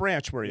 What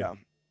branch were you? Yeah.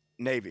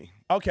 Navy.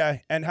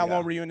 Okay. And how Yeah.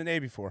 long were you in the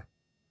Navy for?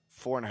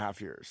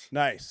 4.5 years.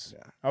 Nice.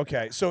 Yeah.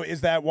 Okay. So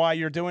is that why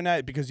you're doing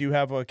that? Because you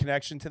have a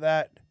connection to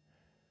that?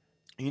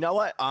 You know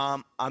what?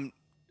 I'm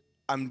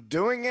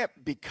doing it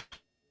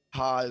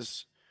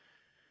because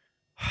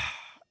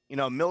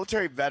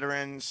military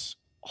veterans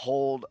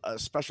hold a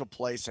special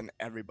place in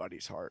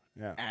everybody's heart.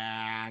 Yeah.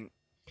 And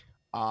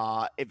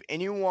if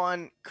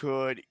anyone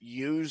could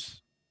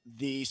use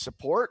the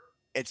support,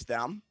 it's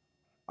them.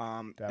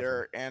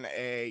 They're in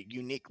a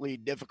uniquely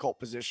difficult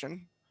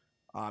position,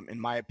 in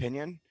my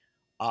opinion,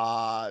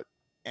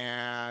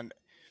 and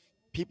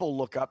people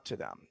look up to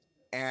them.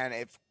 And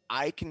if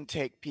I can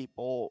take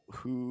people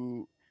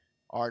who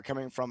are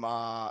coming from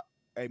a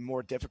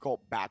more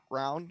difficult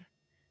background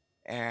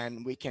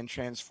and we can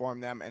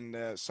transform them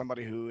into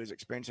somebody who is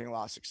experiencing a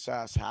lot of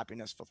success,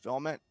 happiness,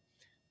 fulfillment,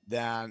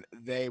 then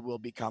they will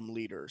become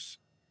leaders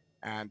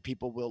and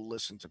people will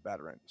listen to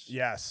veterans.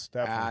 Yes,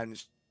 definitely.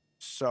 And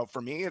so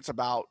for me, it's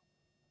about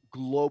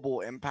global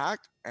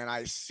impact. And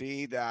I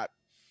see that,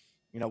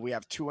 we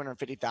have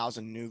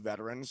 250,000 new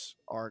veterans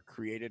are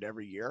created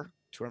every year.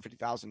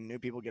 250,000 new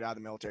people get out of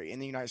the military in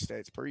the United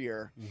States per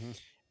year. Mm-hmm.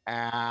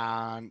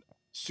 And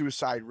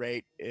suicide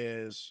rate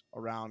is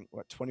around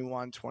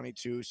 21,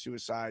 22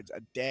 suicides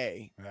a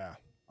day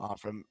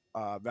from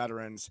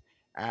veterans.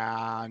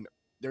 And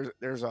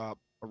there's a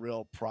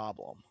real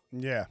problem.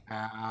 Yeah.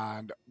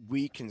 And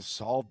we can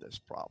solve this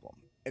problem.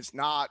 It's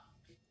not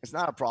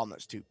a problem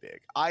that's too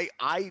big.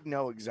 I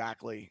know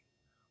exactly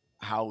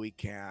how we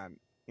can,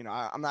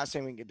 I'm not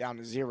saying we can get down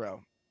to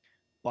zero,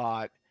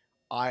 but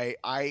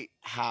I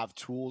have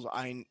tools.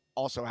 I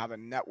also have a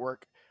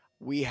network.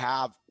 We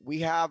have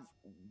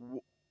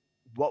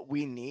what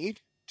we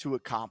need to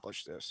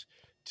accomplish this,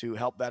 to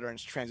help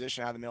veterans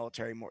transition out of the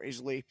military more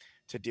easily,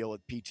 to deal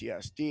with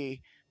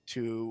PTSD,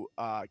 to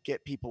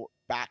get people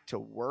back to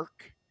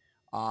work,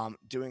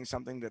 doing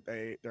something that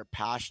they're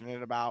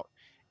passionate about,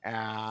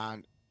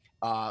 and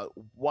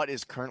what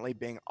is currently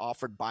being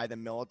offered by the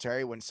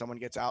military when someone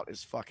gets out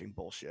is fucking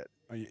bullshit.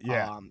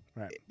 Yeah.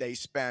 Right. They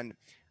spend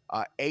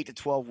 8 to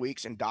 12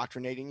 weeks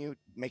indoctrinating you,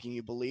 making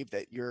you believe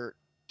that you're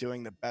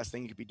doing the best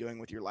thing you could be doing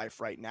with your life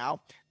right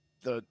now.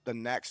 The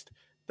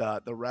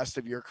rest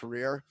of your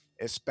career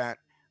is spent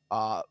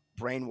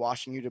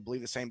brainwashing you to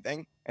believe the same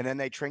thing, and then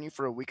they train you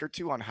for a week or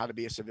two on how to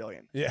be a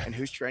civilian. Yeah. And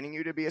who's training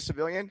you to be a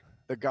civilian?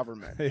 The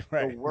government.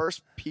 Right. The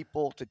worst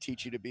people to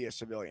teach you to be a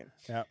civilian.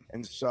 Yeah.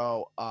 And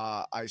so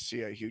I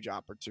see a huge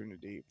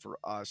opportunity for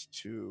us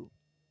to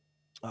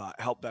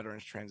help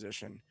veterans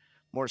transition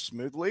more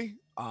smoothly,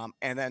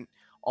 and then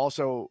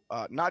also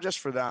not just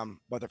for them,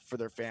 but for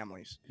their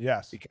families.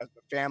 Yes. Because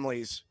the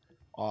families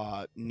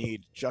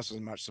need just as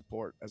much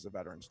support as the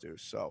veterans do.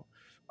 So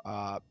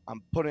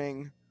I'm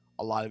putting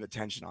a lot of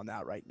attention on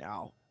that right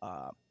now,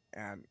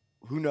 and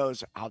who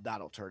knows how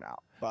that'll turn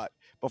out. But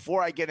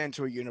before I get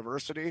into a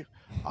university,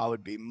 I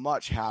would be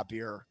much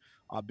happier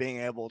being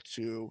able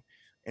to,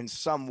 in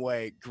some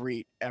way,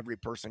 greet every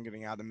person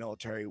getting out of the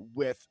military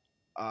with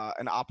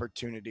an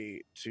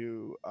opportunity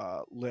to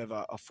live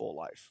a full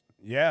life.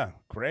 Yeah,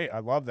 great. I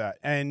love that.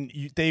 And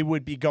they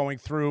would be going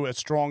through a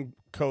strong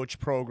coach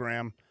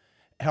program,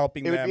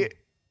 helping them.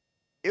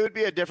 It would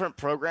be a different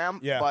program,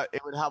 Yeah. but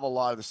it would have a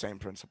lot of the same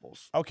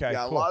principles. Okay,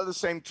 Yeah, cool. a lot of the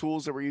same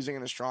tools that we're using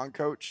in the Strong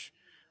Coach.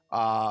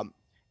 And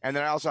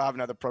then I also have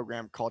another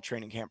program called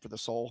Training Camp for the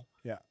Soul.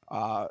 Yeah.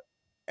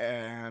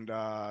 And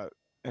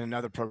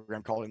another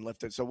program called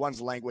Enlifted. So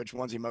one's language,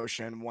 one's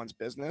emotion, one's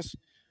business.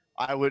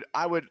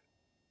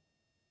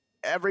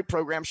 Every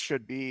program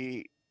should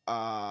be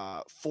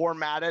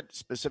formatted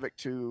specific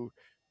to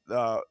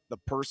the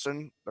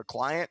person, the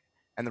client,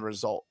 and the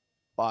result.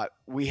 But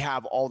we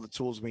have all the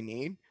tools we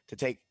need to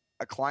take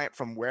a client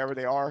from wherever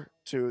they are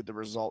to the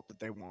result that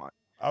they want.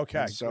 Okay.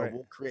 And so great.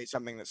 we'll create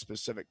something that's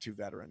specific to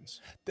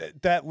veterans.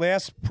 That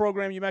last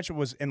program you mentioned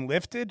was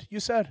Enlifted, you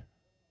said?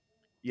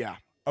 Yeah.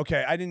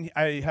 Okay,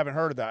 I haven't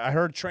heard of that. I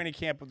heard Training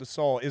Camp with the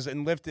Soul. Is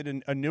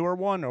Enlifted a newer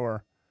one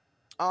or?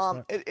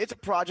 It's a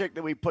project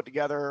that we put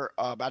together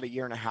about a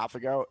year and a half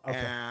ago, Okay.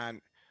 and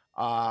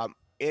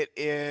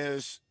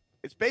it's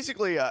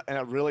basically a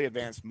really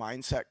advanced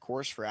mindset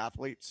course for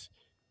athletes.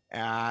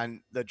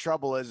 And the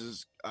trouble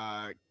is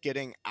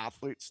getting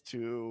athletes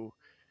to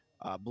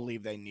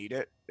believe they need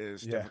it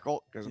is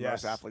difficult because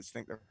most athletes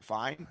think they're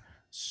fine.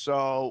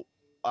 So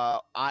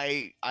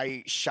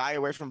I shy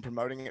away from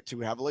promoting it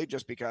too heavily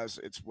just because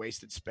it's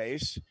wasted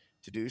space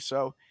to do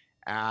so.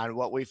 And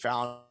what we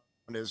found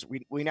is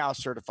we now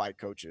certify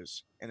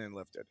coaches in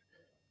Enlifted.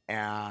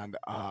 And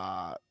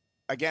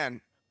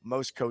again,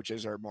 most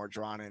coaches are more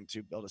drawn in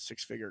to build a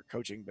six-figure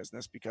coaching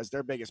business because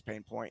their biggest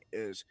pain point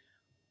is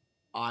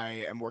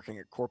I am working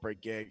a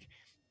corporate gig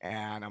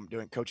and I'm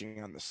doing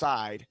coaching on the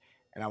side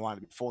and I want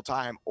to be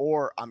full-time,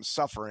 or I'm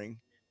suffering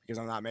because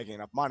I'm not making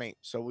enough money.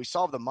 So we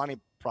solve the money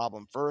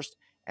problem first,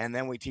 and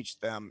then we teach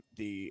them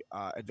the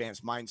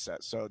advanced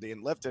mindset. So the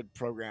Enlifted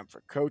program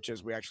for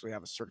coaches, we actually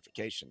have a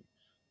certification.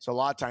 So a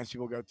lot of times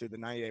people go through the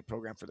 90-day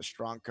program for the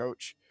Strong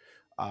Coach,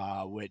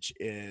 which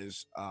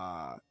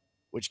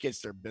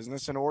gets their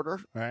business in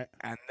order. Right.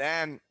 And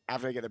then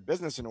after they get their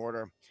business in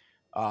order,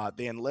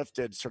 the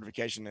Enlifted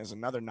certification is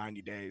another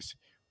 90 days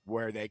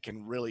where they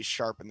can really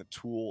sharpen the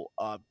tool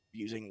of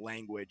using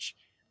language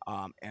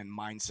and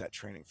mindset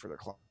training for their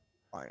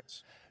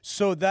clients.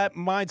 So that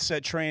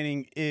mindset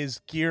training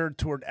is geared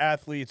toward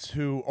athletes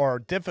who are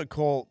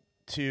difficult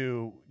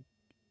to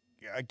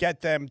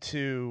get them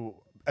to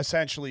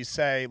essentially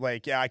say,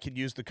 like, yeah, I could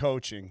use the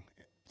coaching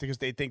because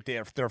they think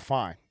they're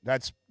fine.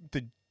 That's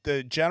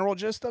the general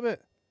gist of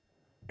it?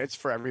 It's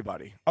for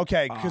everybody.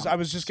 Okay, because I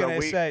was just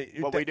going to say.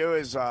 What we do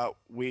is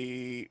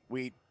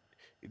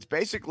it's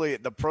basically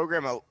the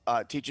program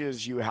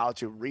teaches you how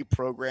to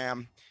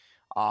reprogram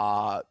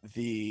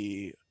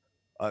we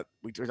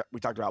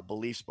talked about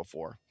beliefs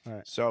before.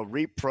 Right. So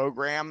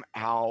reprogram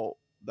how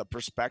the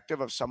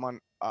perspective of someone,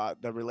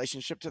 the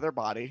relationship to their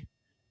body,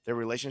 their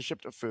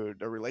relationship to food,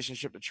 their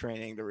relationship to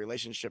training, their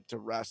relationship to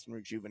rest and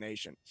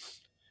rejuvenation.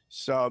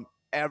 So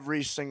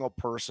every single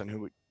person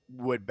who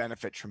would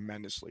benefit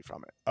tremendously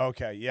from it.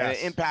 Okay, yes. And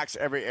it impacts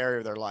every area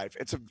of their life.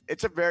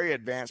 It's a very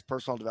advanced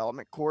personal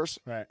development course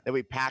right. that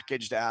we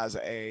packaged as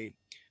a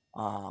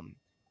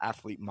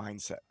athlete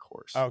mindset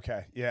course.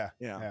 Okay, yeah.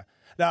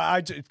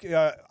 Now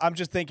I'm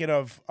just thinking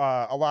of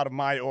a lot of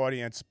my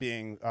audience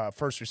being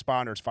first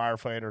responders,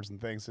 firefighters, and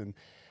things. And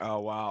oh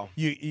wow,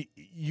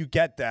 you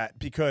get that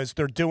because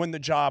they're doing the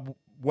job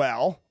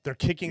well. They're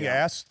kicking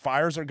ass.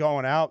 Fires are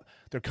going out.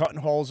 They're cutting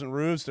holes in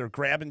roofs. They're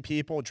grabbing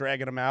people,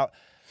 dragging them out.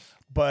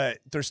 But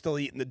they're still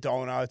eating the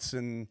donuts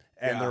and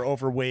they're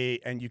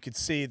overweight. And you could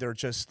see they're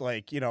just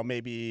like,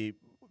 maybe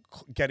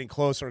getting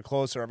closer and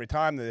closer every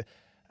time to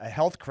a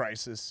health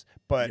crisis.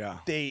 But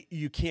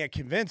you can't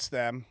convince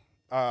them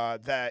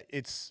that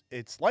it's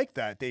like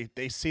that.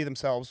 They see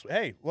themselves,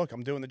 hey, look,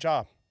 I'm doing the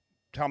job.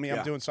 Tell me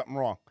I'm doing something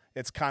wrong.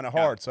 It's kind of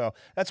hard. So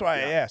that's why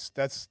I asked.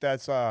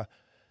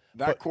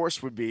 That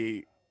course would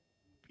be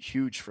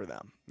huge for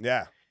them.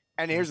 Yeah.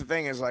 And here's the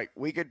thing is like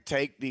we could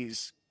take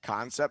these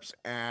concepts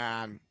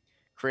and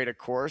create a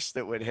course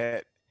that would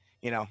hit,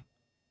 you know,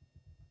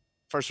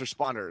 first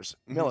responders,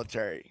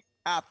 military,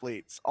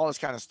 athletes, all this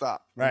kind of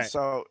stuff. Right. And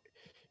so,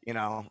 you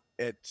know,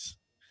 it's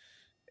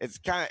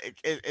kind of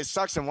it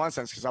sucks in one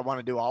sense because I want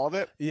to do all of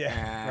it.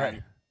 Yeah.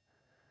 Right.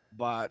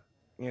 But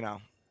you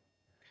know,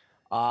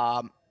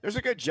 there's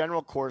a good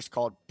general course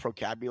called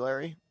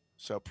Procabulary,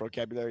 so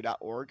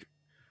procabulary.org,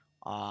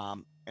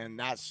 and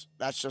that's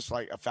just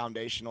like a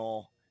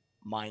foundational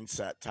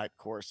mindset type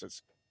course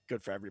that's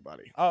good for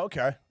everybody. Oh,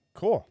 okay.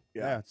 Cool.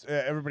 Yeah.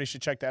 Everybody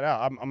should check that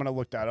out. I'm going to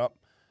look that up.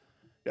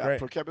 Yeah,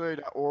 Great.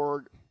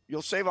 procabulary.org.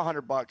 You'll save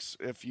 $100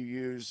 if you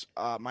use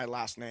my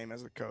last name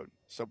as the code.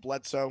 So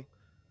Bledsoe,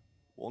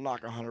 we'll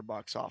knock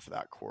 $100 off of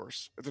that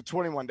course. It's a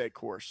 21-day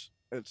course.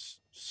 It's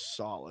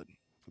solid.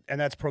 And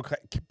that's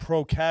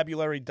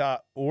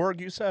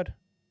procabulary.org, you said?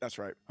 That's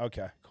right.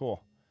 Okay,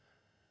 cool.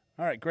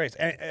 All right, great.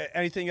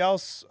 Anything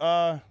else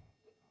that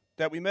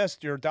we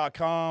missed? Your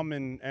 .com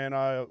and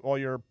all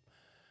your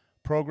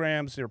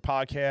programs, your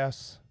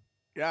podcasts?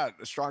 Yeah,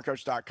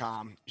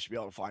 strongcoach.com. You should be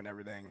able to find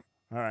everything.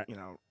 All right. You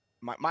know,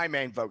 my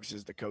main focus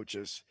is the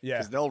coaches. Yeah.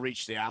 Because they'll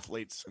reach the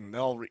athletes and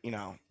they'll,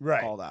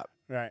 right. all that.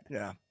 Right.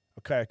 Yeah.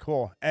 Okay,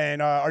 cool.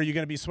 And are you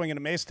going to be swinging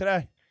a mace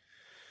today?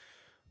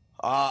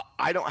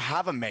 I don't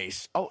have a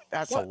mace. Oh,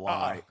 that's What? a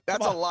lie.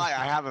 That's a lie.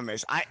 I have a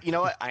mace. You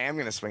know what? I am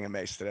going to swing a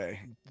mace today.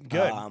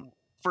 Good.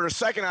 For a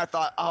second, I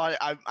thought,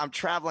 I'm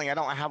traveling. I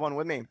don't have one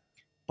with me.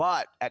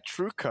 But at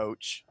True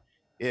Coach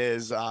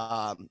is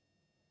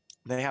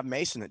they have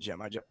mace in the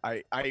gym.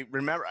 I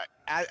remember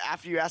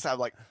after you asked, I was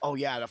like, oh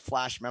yeah, the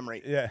flash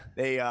memory. Yeah.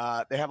 They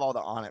have all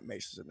the Onnit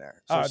maces in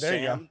there. So there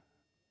you go.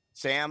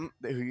 Sam,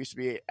 who used to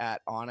be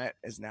at Onnit,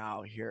 is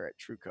now here at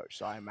True Coach.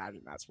 So I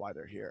imagine that's why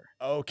they're here.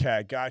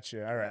 Okay,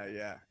 gotcha. All right.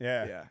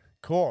 Yeah.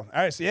 Cool.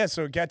 All right.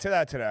 So get to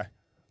that today.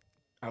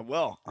 I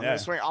will. I'm gonna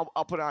swing.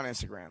 I'll put it on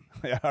Instagram.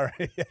 Yeah. All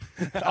right.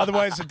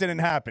 Otherwise, it didn't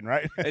happen,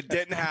 right? It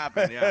didn't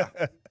happen. Yeah.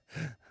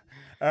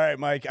 All right,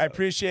 Mike. I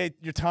appreciate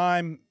your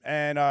time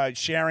and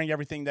sharing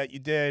everything that you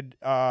did.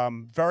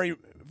 Very,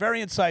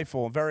 very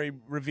insightful, very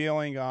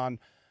revealing on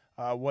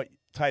what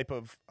type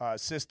of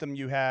system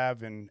you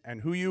have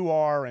and who you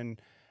are. And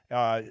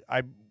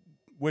I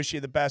wish you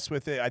the best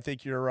with it. I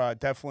think you're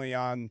definitely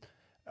on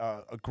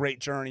a great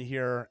journey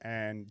here,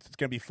 and it's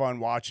going to be fun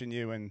watching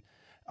you. And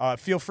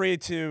feel free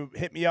to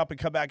hit me up and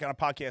come back on a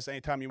podcast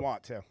anytime you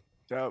want to.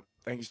 Dope.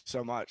 Thank you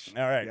so much.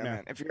 All right, yeah,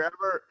 man. If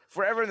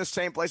we're ever in the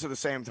same place at the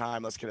same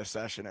time, let's get a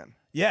session in.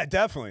 Yeah,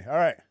 definitely. All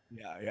right.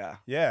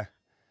 Yeah.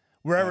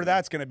 Wherever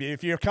that's going to be.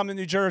 If you're coming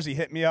to New Jersey,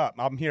 hit me up.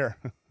 I'm here.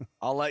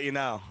 I'll let you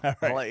know. All right.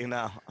 I'll let you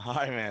know. All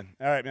right, man.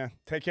 All right, man.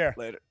 Take care.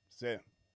 Later. See ya.